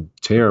going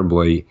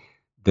terribly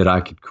that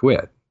I could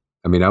quit.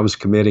 I mean, I was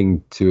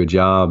committing to a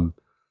job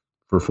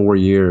for 4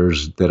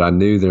 years that I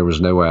knew there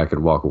was no way I could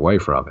walk away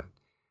from it.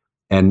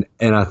 And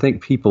I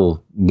think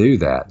people knew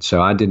that.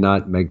 So I did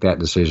not make that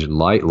decision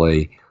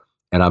lightly.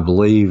 And I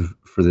believe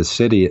for the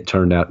city, it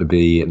turned out to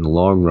be, in the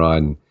long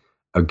run,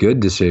 a good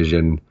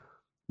decision.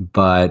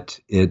 But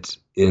I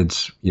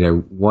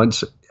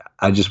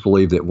just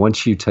believe that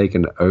once you take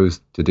an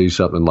oath to do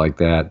something like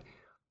that,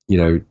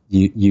 you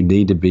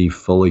need to be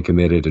fully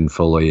committed and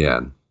fully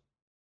in.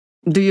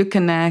 Do you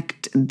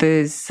connect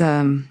this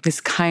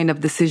kind of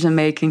decision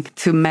making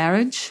to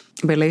marriage,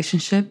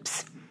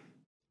 relationships?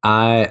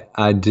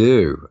 I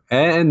do.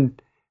 And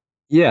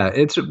yeah,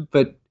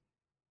 but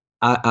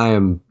I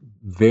am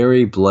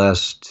very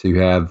blessed to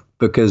have,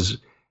 because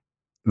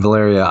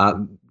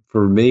Valeria,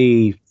 for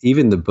me,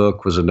 even the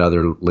book was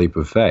another leap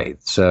of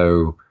faith.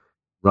 So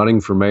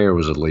running for mayor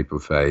was a leap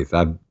of faith.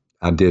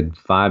 I did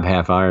 5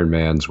 half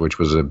Ironmans, which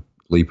was a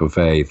leap of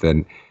faith.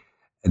 And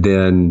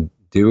then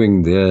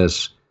doing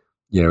this,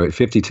 at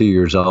 52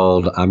 years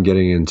old, I'm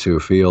getting into a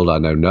field I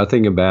know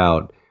nothing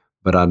about,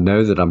 but I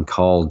know that I'm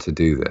called to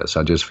do this.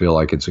 I just feel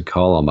like it's a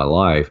call on my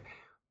life.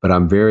 But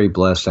I'm very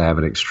blessed to have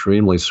an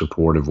extremely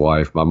supportive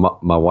wife.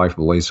 My wife,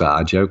 Melissa,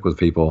 I joke with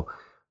people,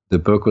 the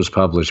book was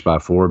published by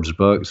Forbes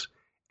Books,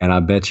 and I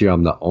bet you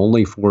I'm the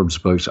only Forbes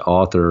Books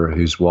author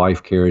whose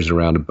wife carries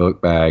around a book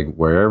bag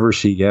wherever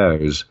she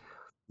goes,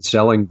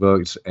 selling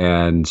books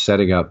and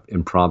setting up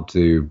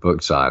impromptu book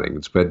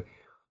signings.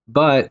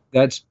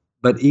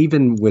 But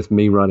even with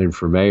me running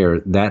for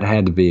mayor, that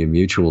had to be a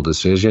mutual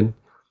decision.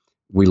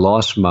 We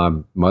lost my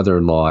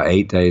mother-in-law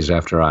 8 days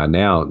after I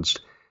announced.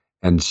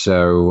 And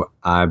so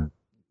I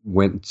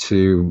went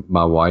to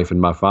my wife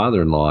and my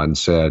father-in-law and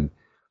said,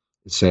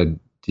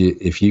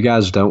 if you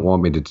guys don't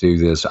want me to do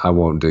this, I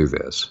won't do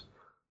this.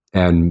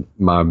 And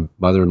my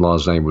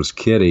mother-in-law's name was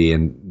Kitty,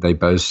 and they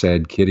both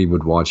said Kitty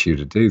would want you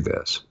to do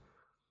this.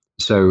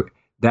 So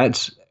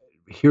that's,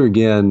 here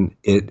again,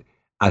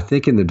 I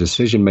think in the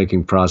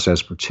decision-making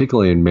process,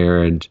 particularly in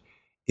marriage,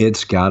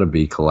 it's got to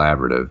be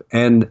collaborative.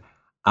 And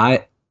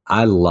I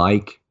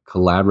like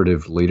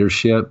collaborative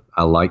leadership.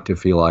 I like to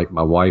feel like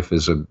my wife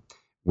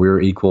we're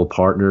equal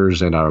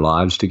partners in our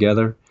lives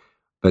together.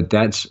 But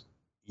that's,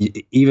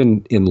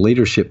 even in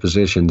leadership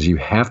positions, you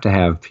have to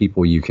have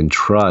people you can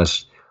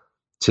trust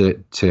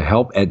to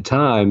help at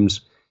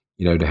times,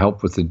 to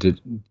help with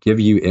give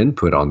you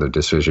input on the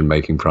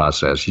decision-making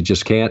process. You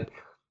just can't,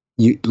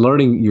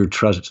 learning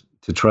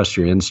to trust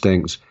your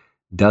instincts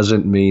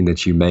doesn't mean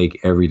that you make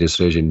every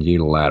decision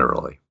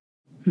unilaterally.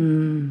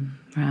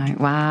 Right.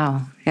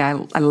 Wow.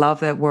 Yeah, I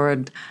love that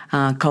word,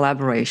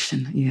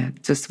 collaboration. Yeah,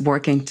 just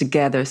working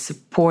together,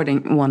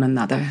 supporting one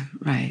another.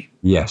 Right.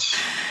 Yes.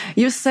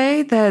 You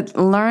say that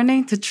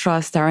learning to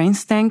trust our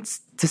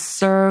instincts, to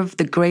serve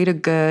the greater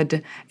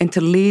good, and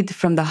to lead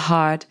from the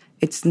heart,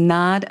 it's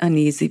not an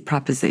easy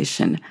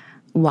proposition.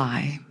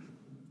 Why?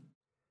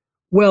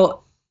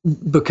 Well,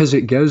 because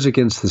it goes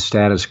against the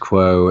status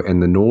quo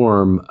and the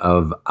norm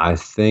of, I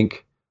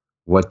think,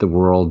 what the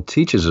world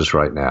teaches us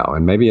right now.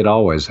 And maybe it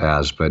always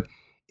has, but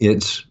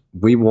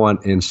we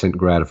want instant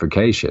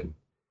gratification.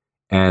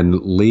 And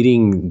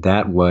leading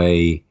that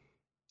way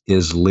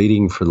is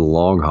leading for the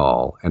long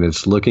haul, and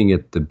it's looking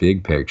at the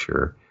big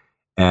picture.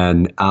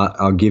 And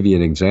I'll give you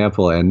an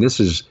example. And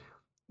this is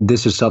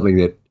something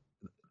that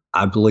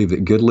I believe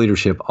that good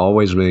leadership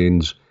always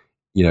means,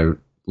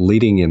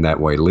 leading in that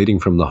way, leading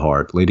from the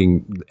heart,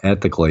 leading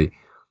ethically.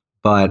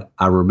 But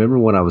I remember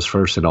when I was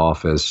first in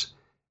office,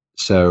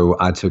 so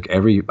I took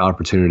every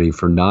opportunity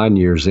for 9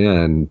 years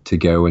in to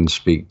go and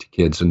speak to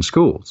kids in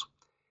schools.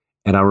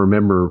 And I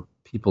remember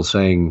people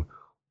saying,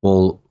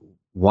 well,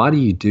 why do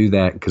you do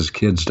that? Because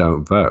kids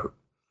don't vote.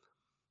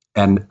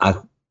 And I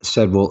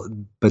said, well,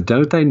 but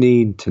don't they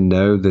need to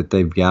know that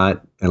they've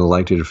got an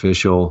elected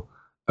official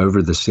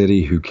over the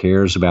city who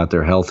cares about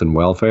their health and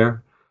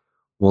welfare?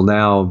 Well,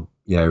 now,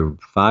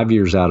 5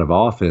 years out of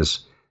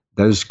office,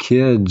 those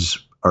kids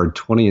are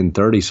 20 and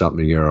 30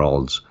 something year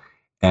olds,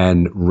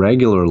 and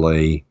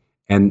regularly,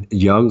 and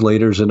young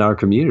leaders in our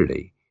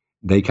community,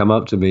 they come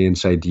up to me and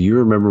say, do you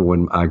remember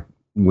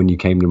when you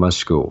came to my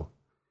school?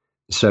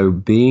 So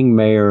being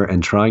mayor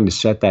and trying to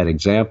set that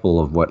example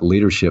of what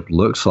leadership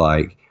looks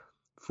like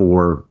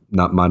for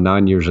not my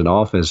 9 years in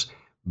office,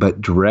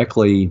 but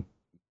directly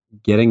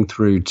getting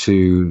through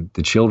to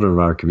the children of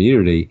our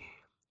community,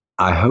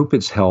 I hope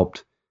it's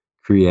helped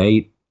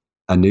create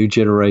a new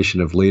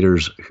generation of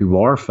leaders who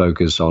are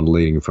focused on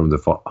leading from the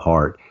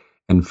heart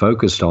and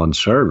focused on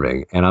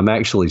serving. And I'm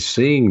actually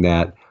seeing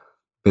that.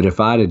 But if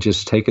I'd have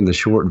just taken the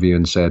short view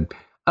and said,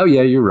 oh,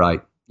 yeah, you're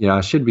right.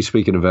 I should be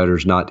speaking to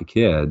voters, not to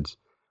kids.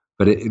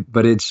 But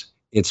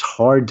it's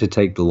hard to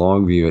take the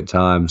long view at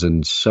times.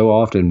 And so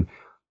often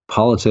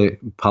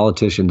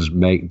politicians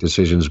make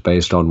decisions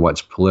based on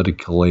what's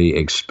politically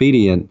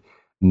expedient,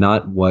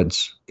 not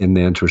what's in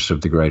the interest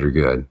of the greater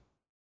good.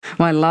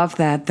 Well, I love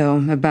that,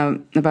 though,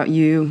 about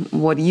you,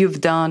 what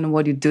you've done,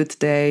 what you do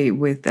today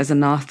as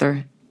an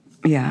author.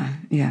 Yeah,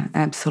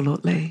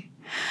 absolutely.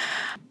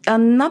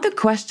 Another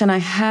question I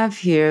have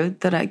here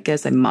that I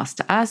guess I must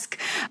ask,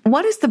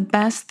 what is the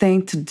best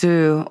thing to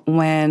do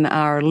when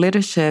our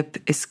leadership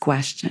is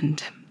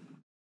questioned?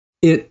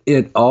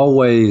 It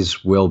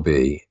always will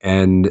be.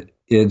 And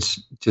it's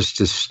just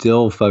to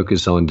still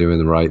focus on doing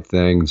the right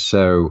thing.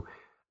 So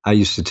I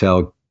used to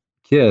tell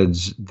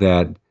kids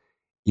that,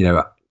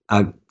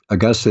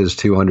 Augusta is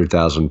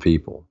 200,000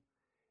 people.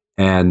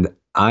 And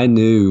I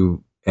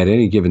knew at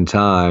any given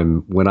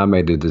time when I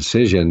made a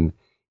decision,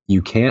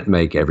 you can't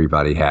make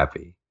everybody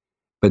happy,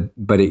 but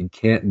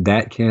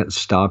that can't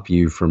stop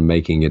you from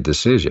making a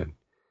decision.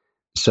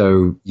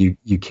 So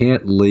you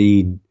can't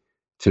lead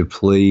to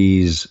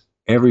please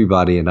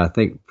everybody. And I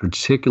think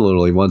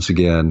particularly, once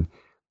again,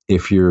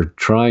 if you're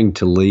trying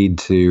to lead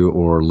to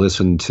or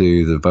listen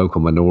to the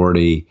vocal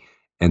minority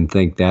and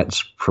think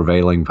that's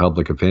prevailing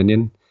public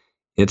opinion,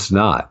 it's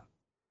not.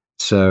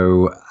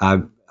 So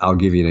I'll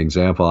give you an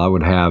example. I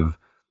would have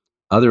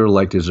other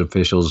elected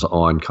officials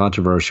on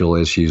controversial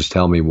issues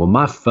tell me, well,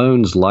 my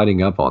phone's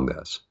lighting up on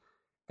this.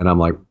 And I'm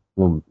like,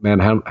 well, man,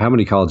 how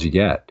many calls you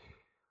get?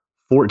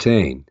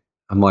 14.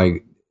 I'm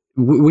like,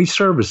 we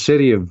serve a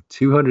city of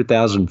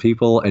 200,000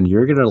 people, and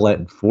you're going to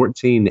let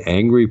 14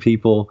 angry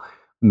people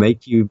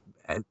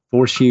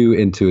force you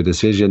into a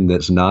decision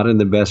that's not in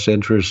the best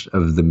interest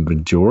of the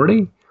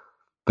majority?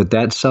 But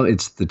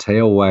it's the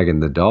tail wagging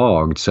the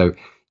dog. So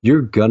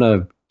you're going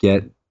to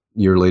get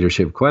your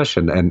leadership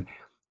questioned. And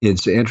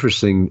it's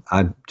interesting.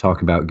 I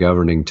talk about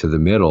governing to the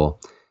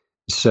middle.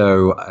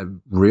 So a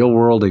real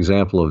world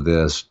example of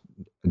this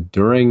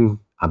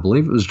I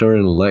believe it was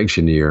during an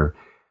election year.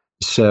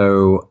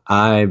 So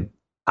I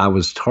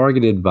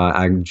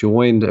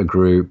joined a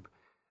group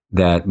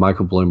that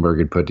Michael Bloomberg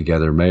had put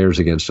together, Mayors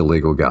Against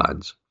Illegal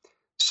Guns.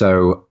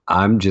 So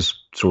I'm just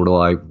sort of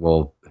like,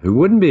 well, who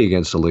wouldn't be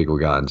against illegal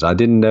guns? I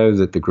didn't know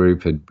that the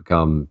group had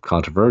become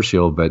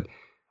controversial, but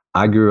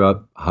I grew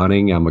up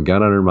hunting. I'm a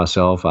gun owner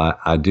myself.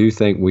 I do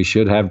think we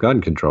should have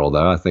gun control,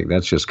 though. I think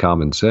that's just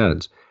common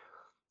sense.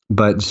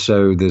 But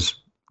so this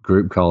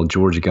group called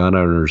Georgia Gun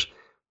Owners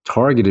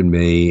targeted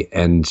me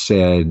and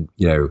said,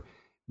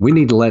 we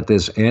need to let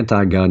this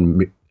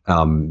anti-gun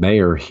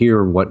mayor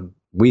hear what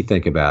we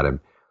think about him.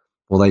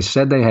 Well, they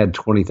said they had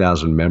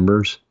 20,000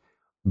 members,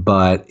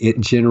 but it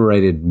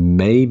generated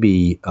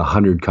maybe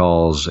 100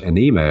 calls and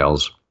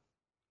emails,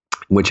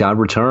 which I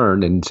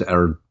returned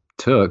or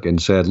took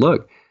and said,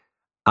 look,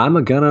 I'm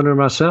a gun owner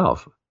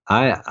myself.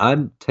 I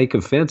take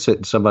offense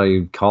at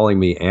somebody calling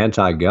me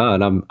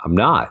anti-gun. I'm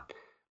not,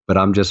 but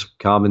I'm just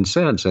common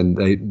sense. And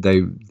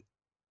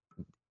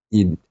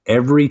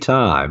every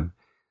time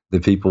the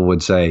people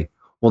would say,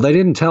 well, they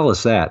didn't tell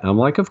us that. And I'm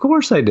like, of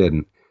course they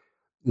didn't.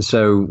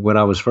 So when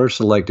I was first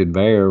elected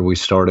mayor, we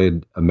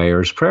started a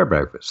mayor's prayer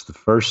breakfast the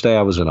first day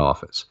I was in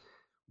office,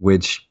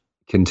 which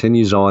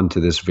continues on to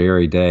this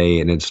very day.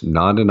 And it's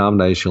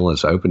non-denominational.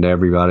 It's open to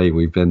everybody.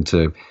 We've been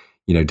to,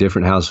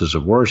 different houses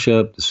of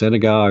worship, the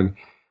synagogue.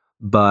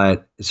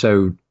 But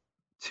so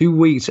 2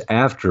 weeks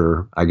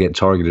after I get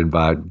targeted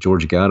by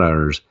Georgia Gun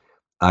Owners,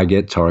 I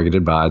get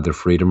targeted by the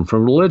Freedom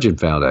from Religion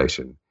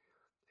Foundation,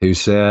 who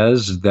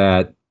says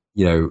that,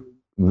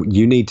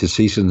 you need to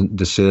cease and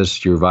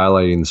desist. You're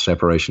violating the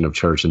separation of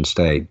church and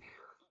state,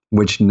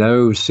 which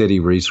no city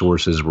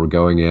resources were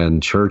going in.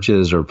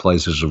 Churches or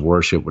places of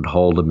worship would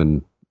hold them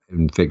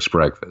and fix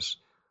breakfast.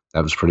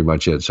 That was pretty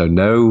much it. So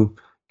no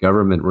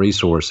government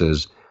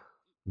resources.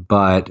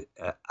 But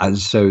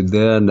so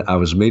then I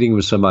was meeting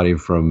with somebody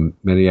from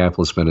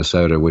Minneapolis,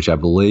 Minnesota, which I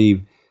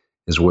believe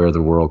is where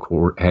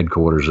the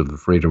headquarters of the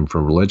Freedom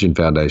from Religion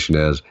Foundation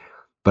is.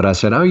 But I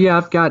said, "Oh yeah,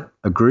 I've got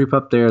a group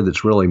up there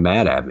that's really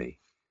mad at me."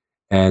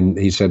 And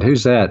he said,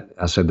 "Who's that?"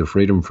 I said, "The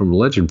Freedom from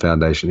Religion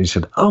Foundation." He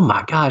said, "Oh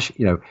my gosh,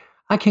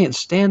 I can't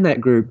stand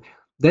that group.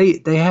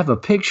 They have a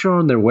picture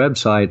on their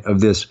website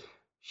of this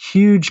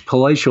huge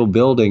palatial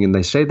building, and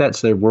they say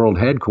that's their world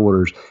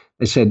headquarters."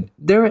 They said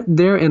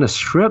they're in a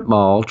strip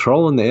mall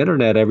trolling the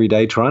internet every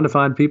day trying to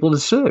find people to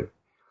sue.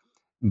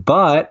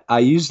 But I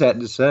use that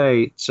to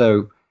say,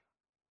 so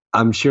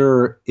I'm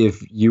sure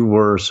if you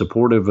were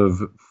supportive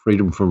of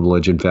Freedom from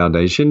Religion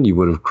Foundation, you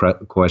would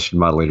have questioned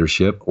my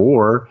leadership,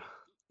 or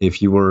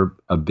if you were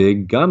a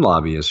big gun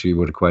lobbyist, you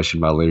would have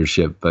questioned my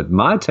leadership. But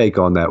my take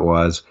on that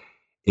was,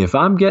 if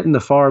I'm getting the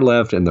far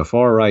left and the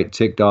far right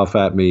ticked off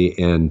at me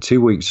in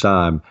 2 weeks'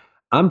 time,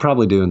 I'm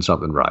probably doing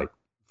something right,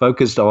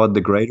 focused on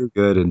the greater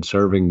good and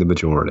serving the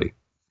majority.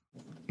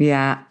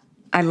 Yeah.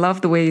 I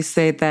love the way you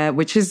say that,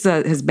 which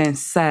has been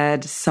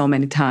said so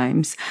many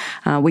times.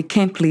 We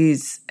can't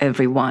please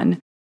everyone.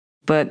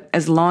 But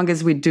as long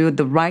as we do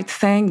the right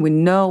thing, we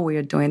know we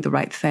are doing the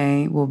right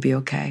thing, we'll be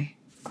okay.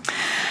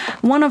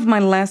 One of my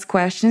last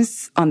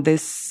questions on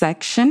this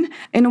section: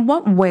 in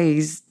what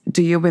ways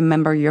do you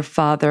remember your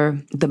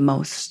father the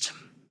most?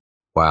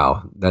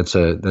 Wow, that's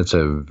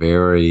a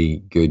very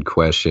good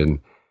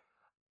question.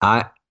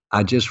 I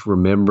I just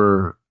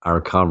remember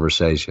our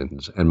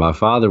conversations, and my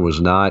father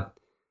was not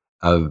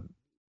a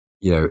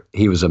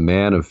he was a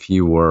man of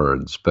few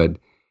words, but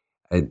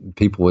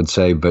people would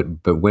say, but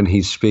when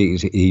he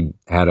speaks, he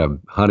had a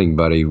hunting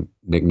buddy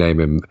nickname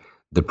him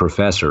the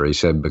professor. He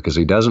said, because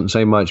he doesn't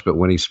say much, but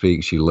when he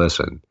speaks, you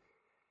listen.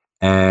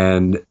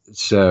 And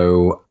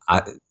so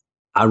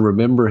I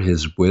remember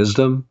his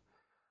wisdom.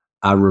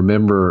 I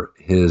remember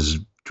his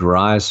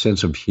dry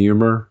sense of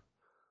humor.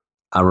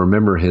 I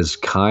remember his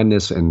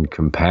kindness and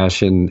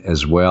compassion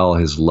as well,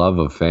 his love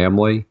of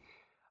family.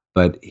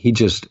 But he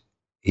was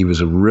he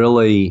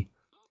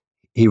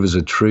was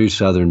a true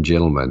Southern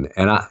gentleman.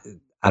 And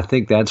I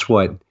think that's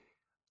what,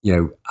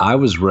 I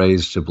was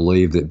raised to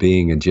believe that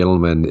being a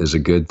gentleman is a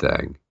good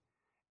thing.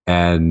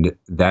 And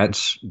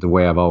that's the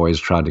way I've always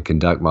tried to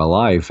conduct my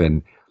life.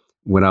 And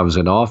when I was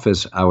in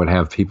office, I would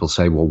have people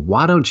say, well,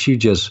 why don't you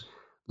just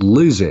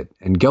lose it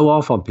and go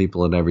off on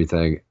people and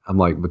everything? I'm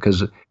like,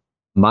 because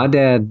my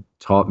dad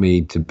taught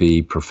me to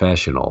be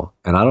professional.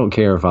 And I don't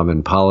care if I'm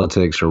in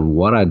politics or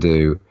what I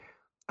do,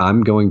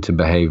 I'm going to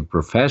behave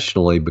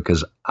professionally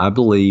because I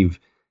believe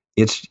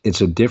it's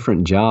a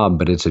different job,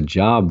 but it's a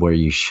job where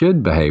you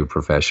should behave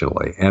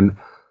professionally. And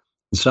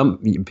some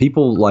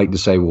people like to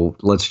say, well,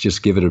 let's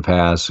just give it a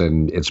pass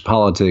and it's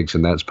politics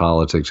and that's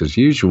politics as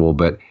usual.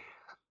 But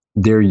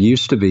there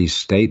used to be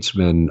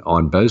statesmen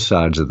on both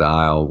sides of the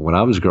aisle when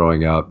I was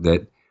growing up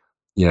that,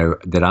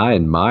 that I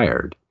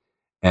admired.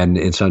 And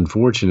it's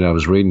unfortunate. I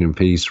was reading a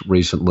piece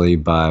recently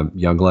by a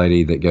young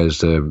lady that goes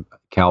to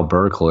Cal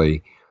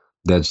Berkeley,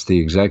 that's the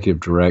executive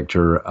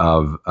director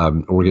of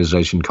an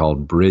organization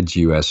called Bridge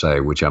USA,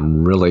 which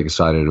I'm really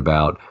excited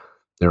about.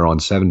 They're on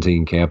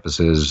 17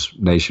 campuses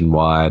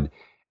nationwide,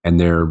 and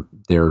they're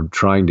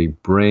trying to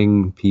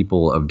bring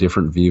people of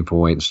different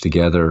viewpoints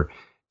together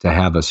to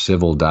have a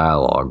civil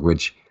dialogue,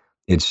 which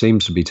it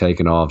seems to be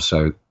taken off.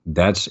 So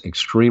that's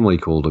extremely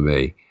cool to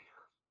me.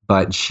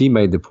 But she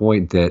made the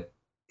point that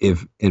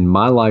if in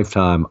my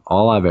lifetime,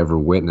 all I've ever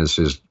witnessed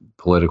is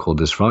political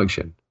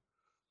dysfunction.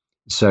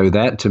 So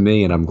that to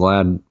me,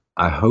 and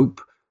I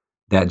hope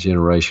that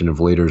generation of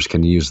leaders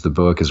can use the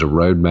book as a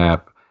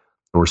roadmap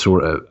or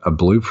sort of a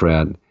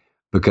blueprint,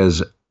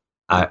 because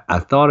I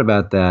thought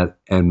about that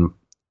and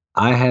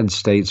I had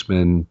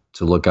statesmen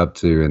to look up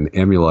to and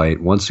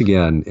emulate once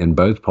again in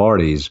both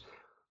parties,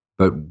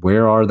 but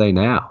where are they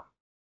now?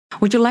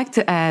 Would you like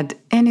to add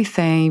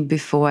anything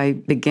before I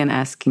begin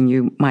asking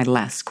you my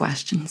last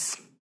questions?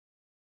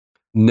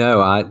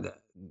 No,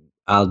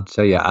 I'll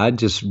tell you, I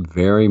just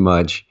very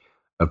much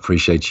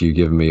appreciate you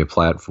giving me a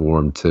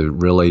platform to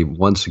really,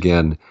 once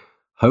again,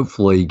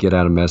 hopefully get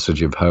out a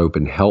message of hope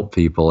and help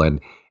people.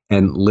 And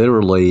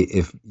literally,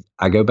 if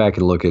I go back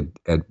and look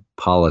at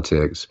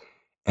politics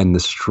and the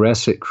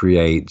stress it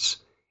creates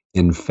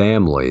in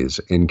families,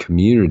 in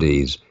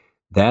communities,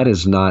 that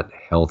is not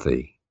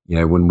healthy.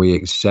 When we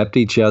accept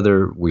each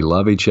other, we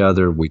love each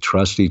other, we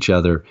trust each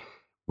other,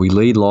 we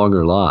lead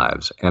longer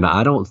lives. And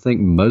I don't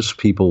think most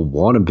people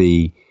want to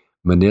be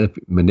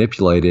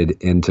manipulated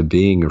into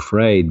being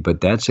afraid,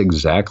 but that's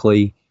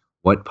exactly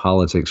what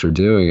politics are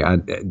doing.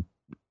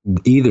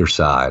 Either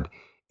side,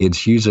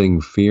 it's using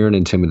fear and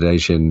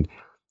intimidation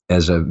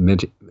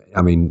to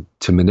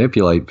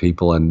manipulate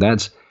people, and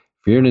that's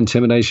fear and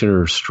intimidation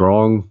are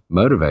strong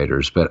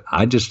motivators. But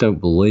I just don't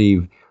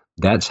believe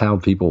that's how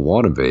people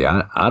want to be.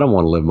 I don't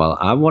want to live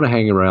I want to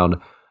hang around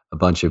a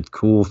bunch of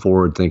cool,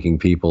 forward-thinking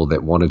people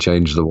that want to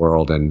change the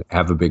world and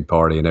have a big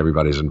party and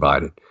everybody's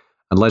invited.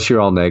 Unless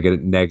you're all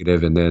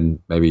negative, and then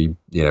maybe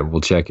we'll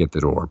check at the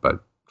door.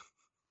 But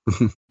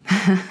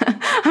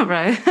all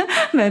right,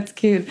 That's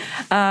cute.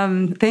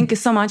 Thank you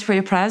so much for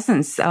your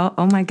presence.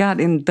 Oh my God!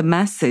 In the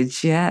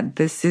message, yeah,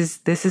 this is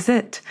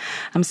it.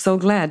 I'm so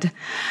glad.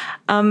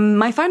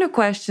 My final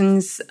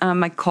questions,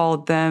 I call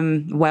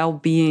them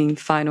well-being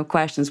final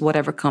questions.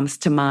 Whatever comes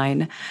to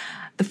mind.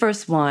 The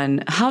first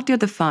one: how do you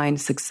define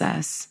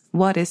success?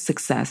 What is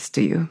success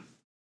to you?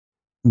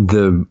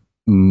 The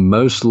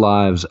most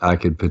lives I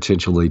could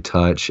potentially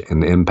touch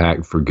and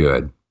impact for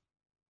good.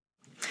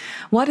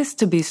 What is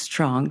to be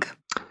strong?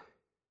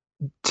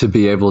 To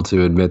be able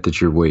to admit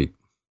that you're weak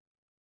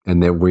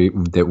and that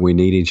we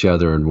need each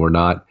other, and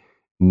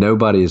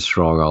nobody is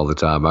strong all the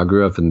time. I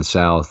grew up in the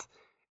South,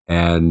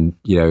 and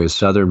a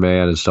Southern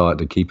man is taught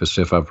to keep a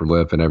stiff upper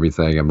lip and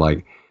everything. I'm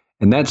like,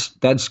 and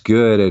that's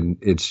good, and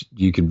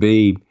you can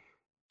be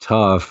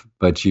tough,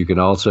 but you can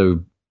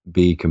also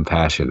be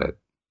compassionate.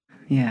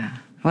 Yeah,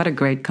 what a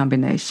great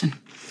combination.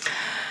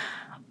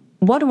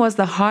 What was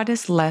the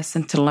hardest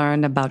lesson to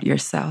learn about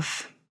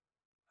yourself?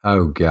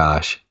 Oh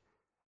gosh.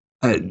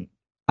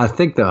 I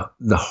think the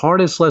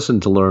hardest lesson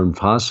to learn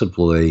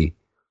possibly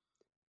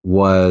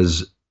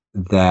was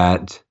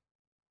that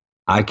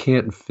I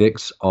can't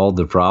fix all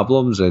the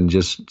problems, and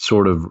just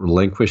sort of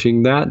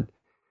relinquishing that,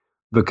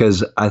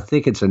 because I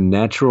think it's a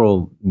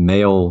natural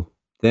male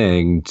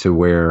thing to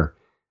where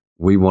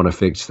we want to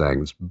fix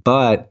things.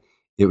 But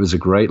it was a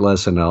great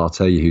lesson, and I'll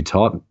tell you who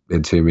taught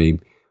it to me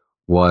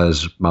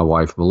was my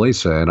wife,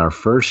 Melissa. In our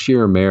first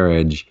year of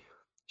marriage,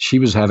 she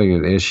was having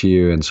an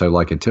issue. And so,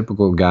 like a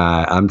typical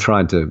guy, I'm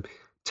trying to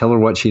tell her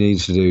what she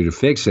needs to do to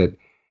fix it.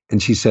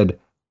 And she said,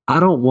 I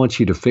don't want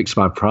you to fix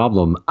my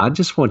problem. I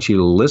just want you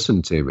to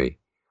listen to me.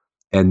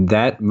 And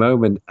that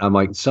moment, I'm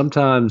like,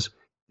 sometimes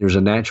there's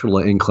a natural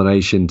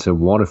inclination to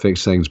want to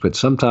fix things, but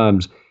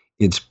sometimes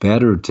it's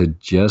better to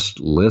just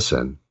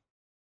listen.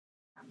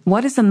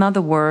 What is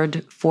another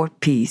word for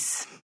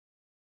peace?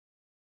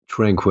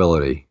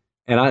 Tranquility.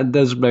 And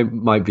those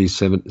might be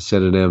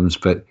synonyms,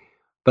 but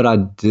I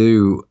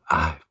do.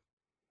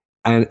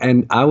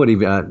 And I would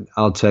even,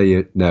 I'll tell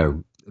you,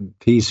 no,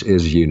 peace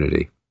is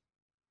unity.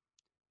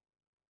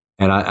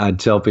 And I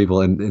tell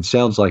people, and it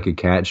sounds like a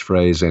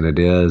catchphrase, and it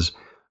is,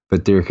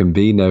 but there can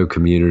be no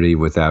community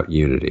without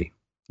unity.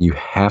 You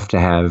have to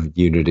have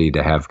unity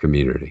to have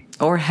community.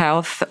 Or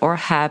health, or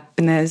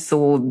happiness,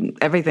 or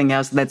everything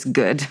else that's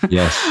good.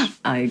 Yes.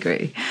 I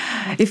agree.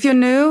 If you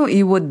knew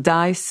you would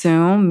die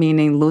soon,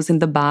 meaning losing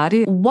the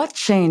body, what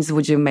change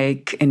would you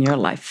make in your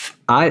life?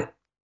 I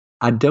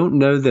don't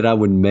know that I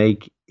would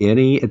make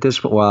any at this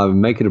point. Well, I would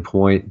make it a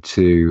point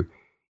to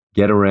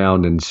get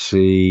around and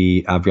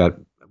see.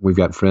 We've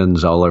got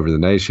friends all over the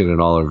nation and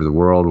all over the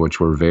world, which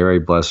we're very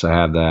blessed to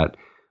have that.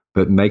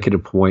 But make it a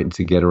point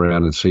to get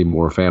around and see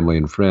more family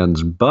and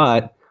friends.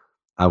 But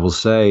I will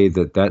say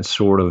that that's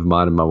sort of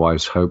mine and my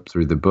wife's hope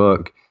through the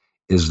book,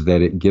 is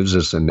that it gives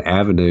us an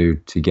avenue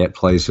to get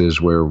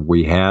places where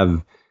we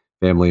have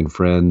family and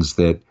friends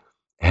that,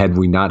 had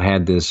we not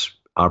had this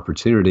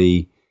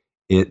opportunity,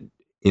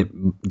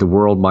 the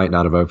world might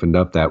not have opened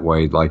up that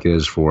way like it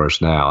is for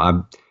us now.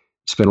 I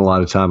spent a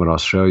lot of time in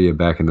Australia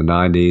back in the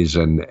 90s,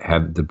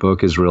 and the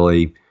book is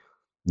really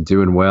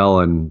doing well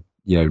and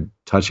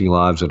touching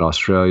lives in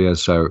Australia.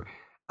 So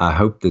I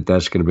hope that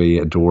that's going to be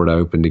a door to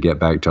open to get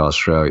back to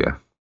Australia.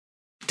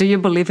 Do you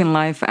believe in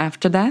life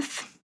after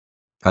death?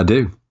 I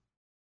do.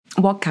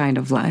 What kind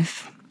of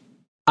life?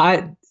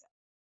 I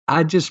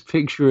just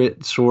picture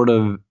it sort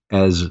of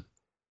as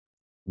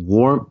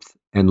warmth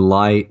and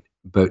light,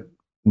 but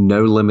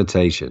no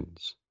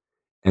limitations.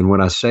 And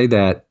when I say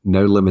that,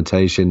 no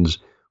limitations,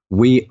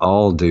 we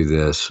all do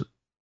this,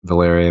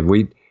 Valeria.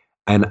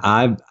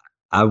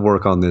 I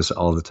work on this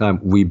all the time.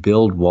 We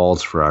build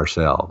walls for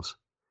ourselves,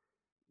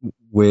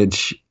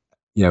 which,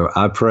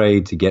 I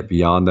pray to get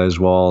beyond those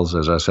walls.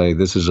 As I say,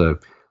 this is a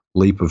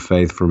leap of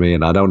faith for me,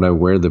 and I don't know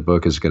where the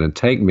book is going to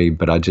take me,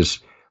 but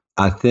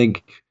I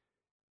think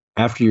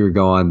after you're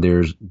gone,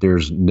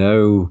 there's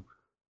no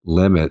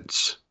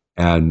limits,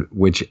 and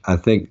which I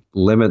think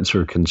limits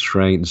or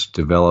constraints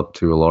developed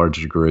to a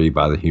large degree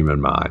by the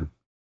human mind.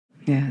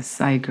 Yes,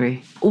 I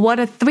agree. What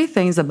are 3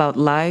 things about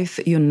life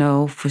you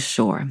know for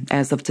sure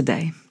as of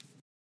today?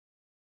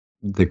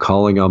 The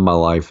calling on my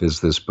life is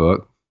this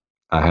book.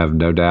 I have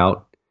no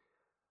doubt.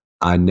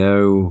 I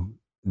know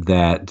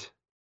that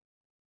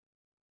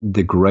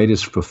the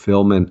greatest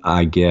fulfillment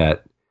I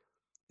get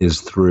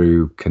is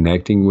through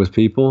connecting with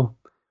people,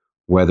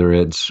 whether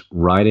it's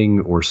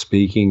writing or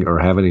speaking or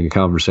having a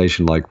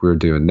conversation like we're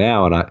doing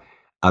now. And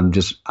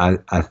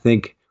I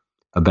think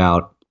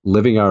about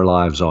living our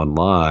lives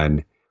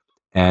online,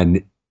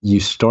 and you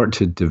start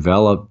to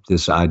develop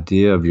this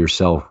idea of your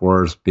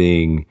self-worth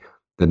being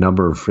the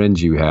number of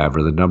friends you have,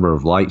 or the number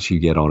of likes you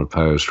get on a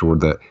post,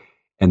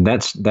 and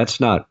that's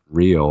not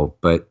real,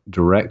 but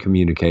direct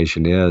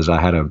communication is. I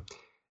had a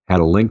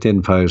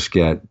LinkedIn post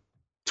get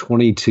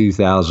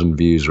 22,000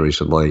 views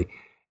recently,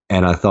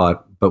 and I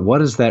thought, but what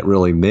does that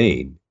really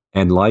mean?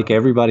 And like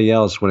everybody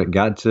else, when it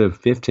got to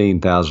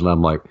 15,000,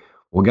 I'm like,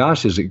 well,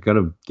 gosh, is it going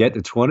to get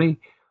to 20?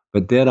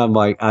 But then I'm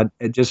like, I'm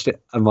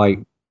like,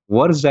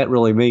 what does that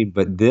really mean?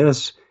 But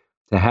this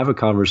to have a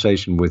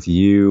conversation with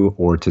you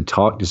or to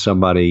talk to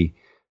somebody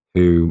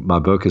who my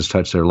book has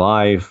touched their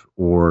life,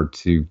 or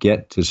to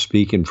get to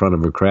speak in front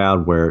of a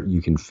crowd where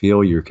you can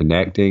feel you're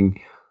connecting,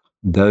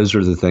 those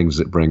are the things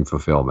that bring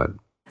fulfillment.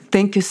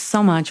 Thank you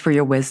so much for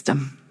your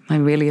wisdom. I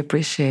really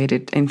appreciate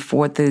it, and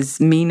for this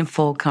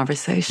meaningful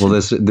conversation. Well,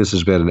 this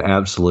has been an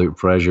absolute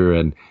pleasure,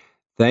 and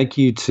thank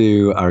you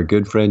to our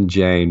good friend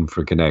Jane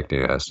for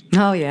connecting us.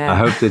 Oh, yeah. I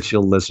hope that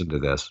she'll listen to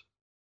this.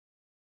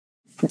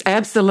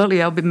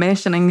 Absolutely. I'll be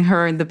mentioning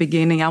her in the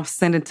beginning. I'll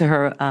send it to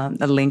her,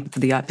 a link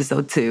to the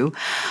episode too.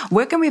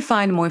 Where can we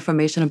find more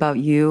information about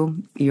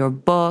you, your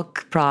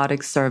book,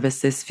 products,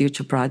 services,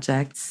 future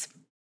projects?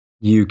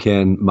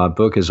 My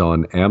book is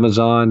on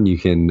Amazon. You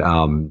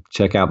can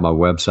check out my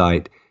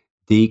website,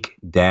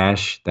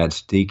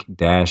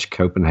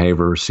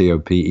 Deek-Copenhaver,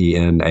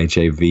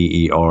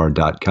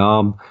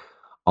 Copenhaver.com.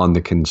 On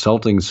the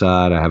consulting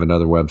side, I have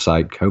another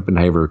website,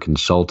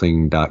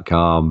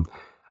 CopenhaverConsulting.com.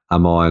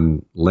 I'm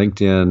on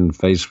LinkedIn,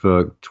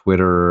 Facebook,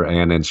 Twitter,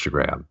 and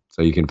Instagram.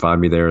 So you can find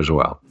me there as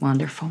well.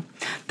 Wonderful.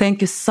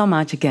 Thank you so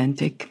much again,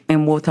 Dick.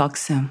 And we'll talk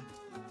soon.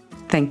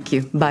 Thank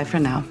you. Bye for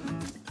now.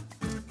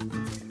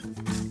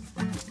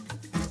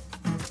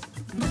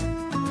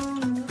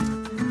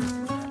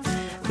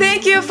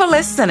 Thank you for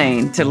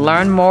listening. To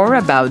learn more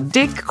about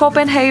Dick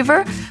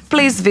Copenhaver,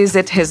 please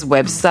visit his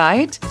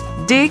website,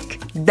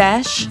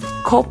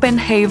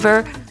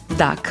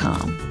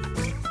 Deek-Copenhaver.com.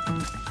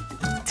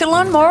 To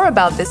learn more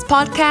about this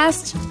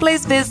podcast,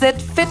 please visit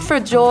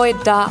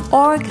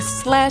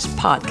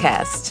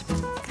fitforjoy.org/podcast.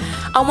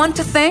 I want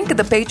to thank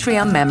the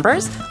Patreon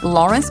members,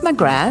 Lawrence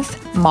McGrath,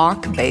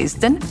 Mark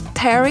Basden,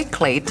 Terry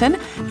Clayton,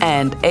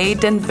 and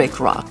Aidan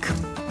Vickrock.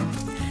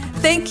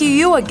 Thank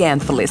you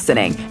again for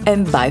listening,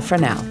 and bye for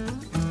now.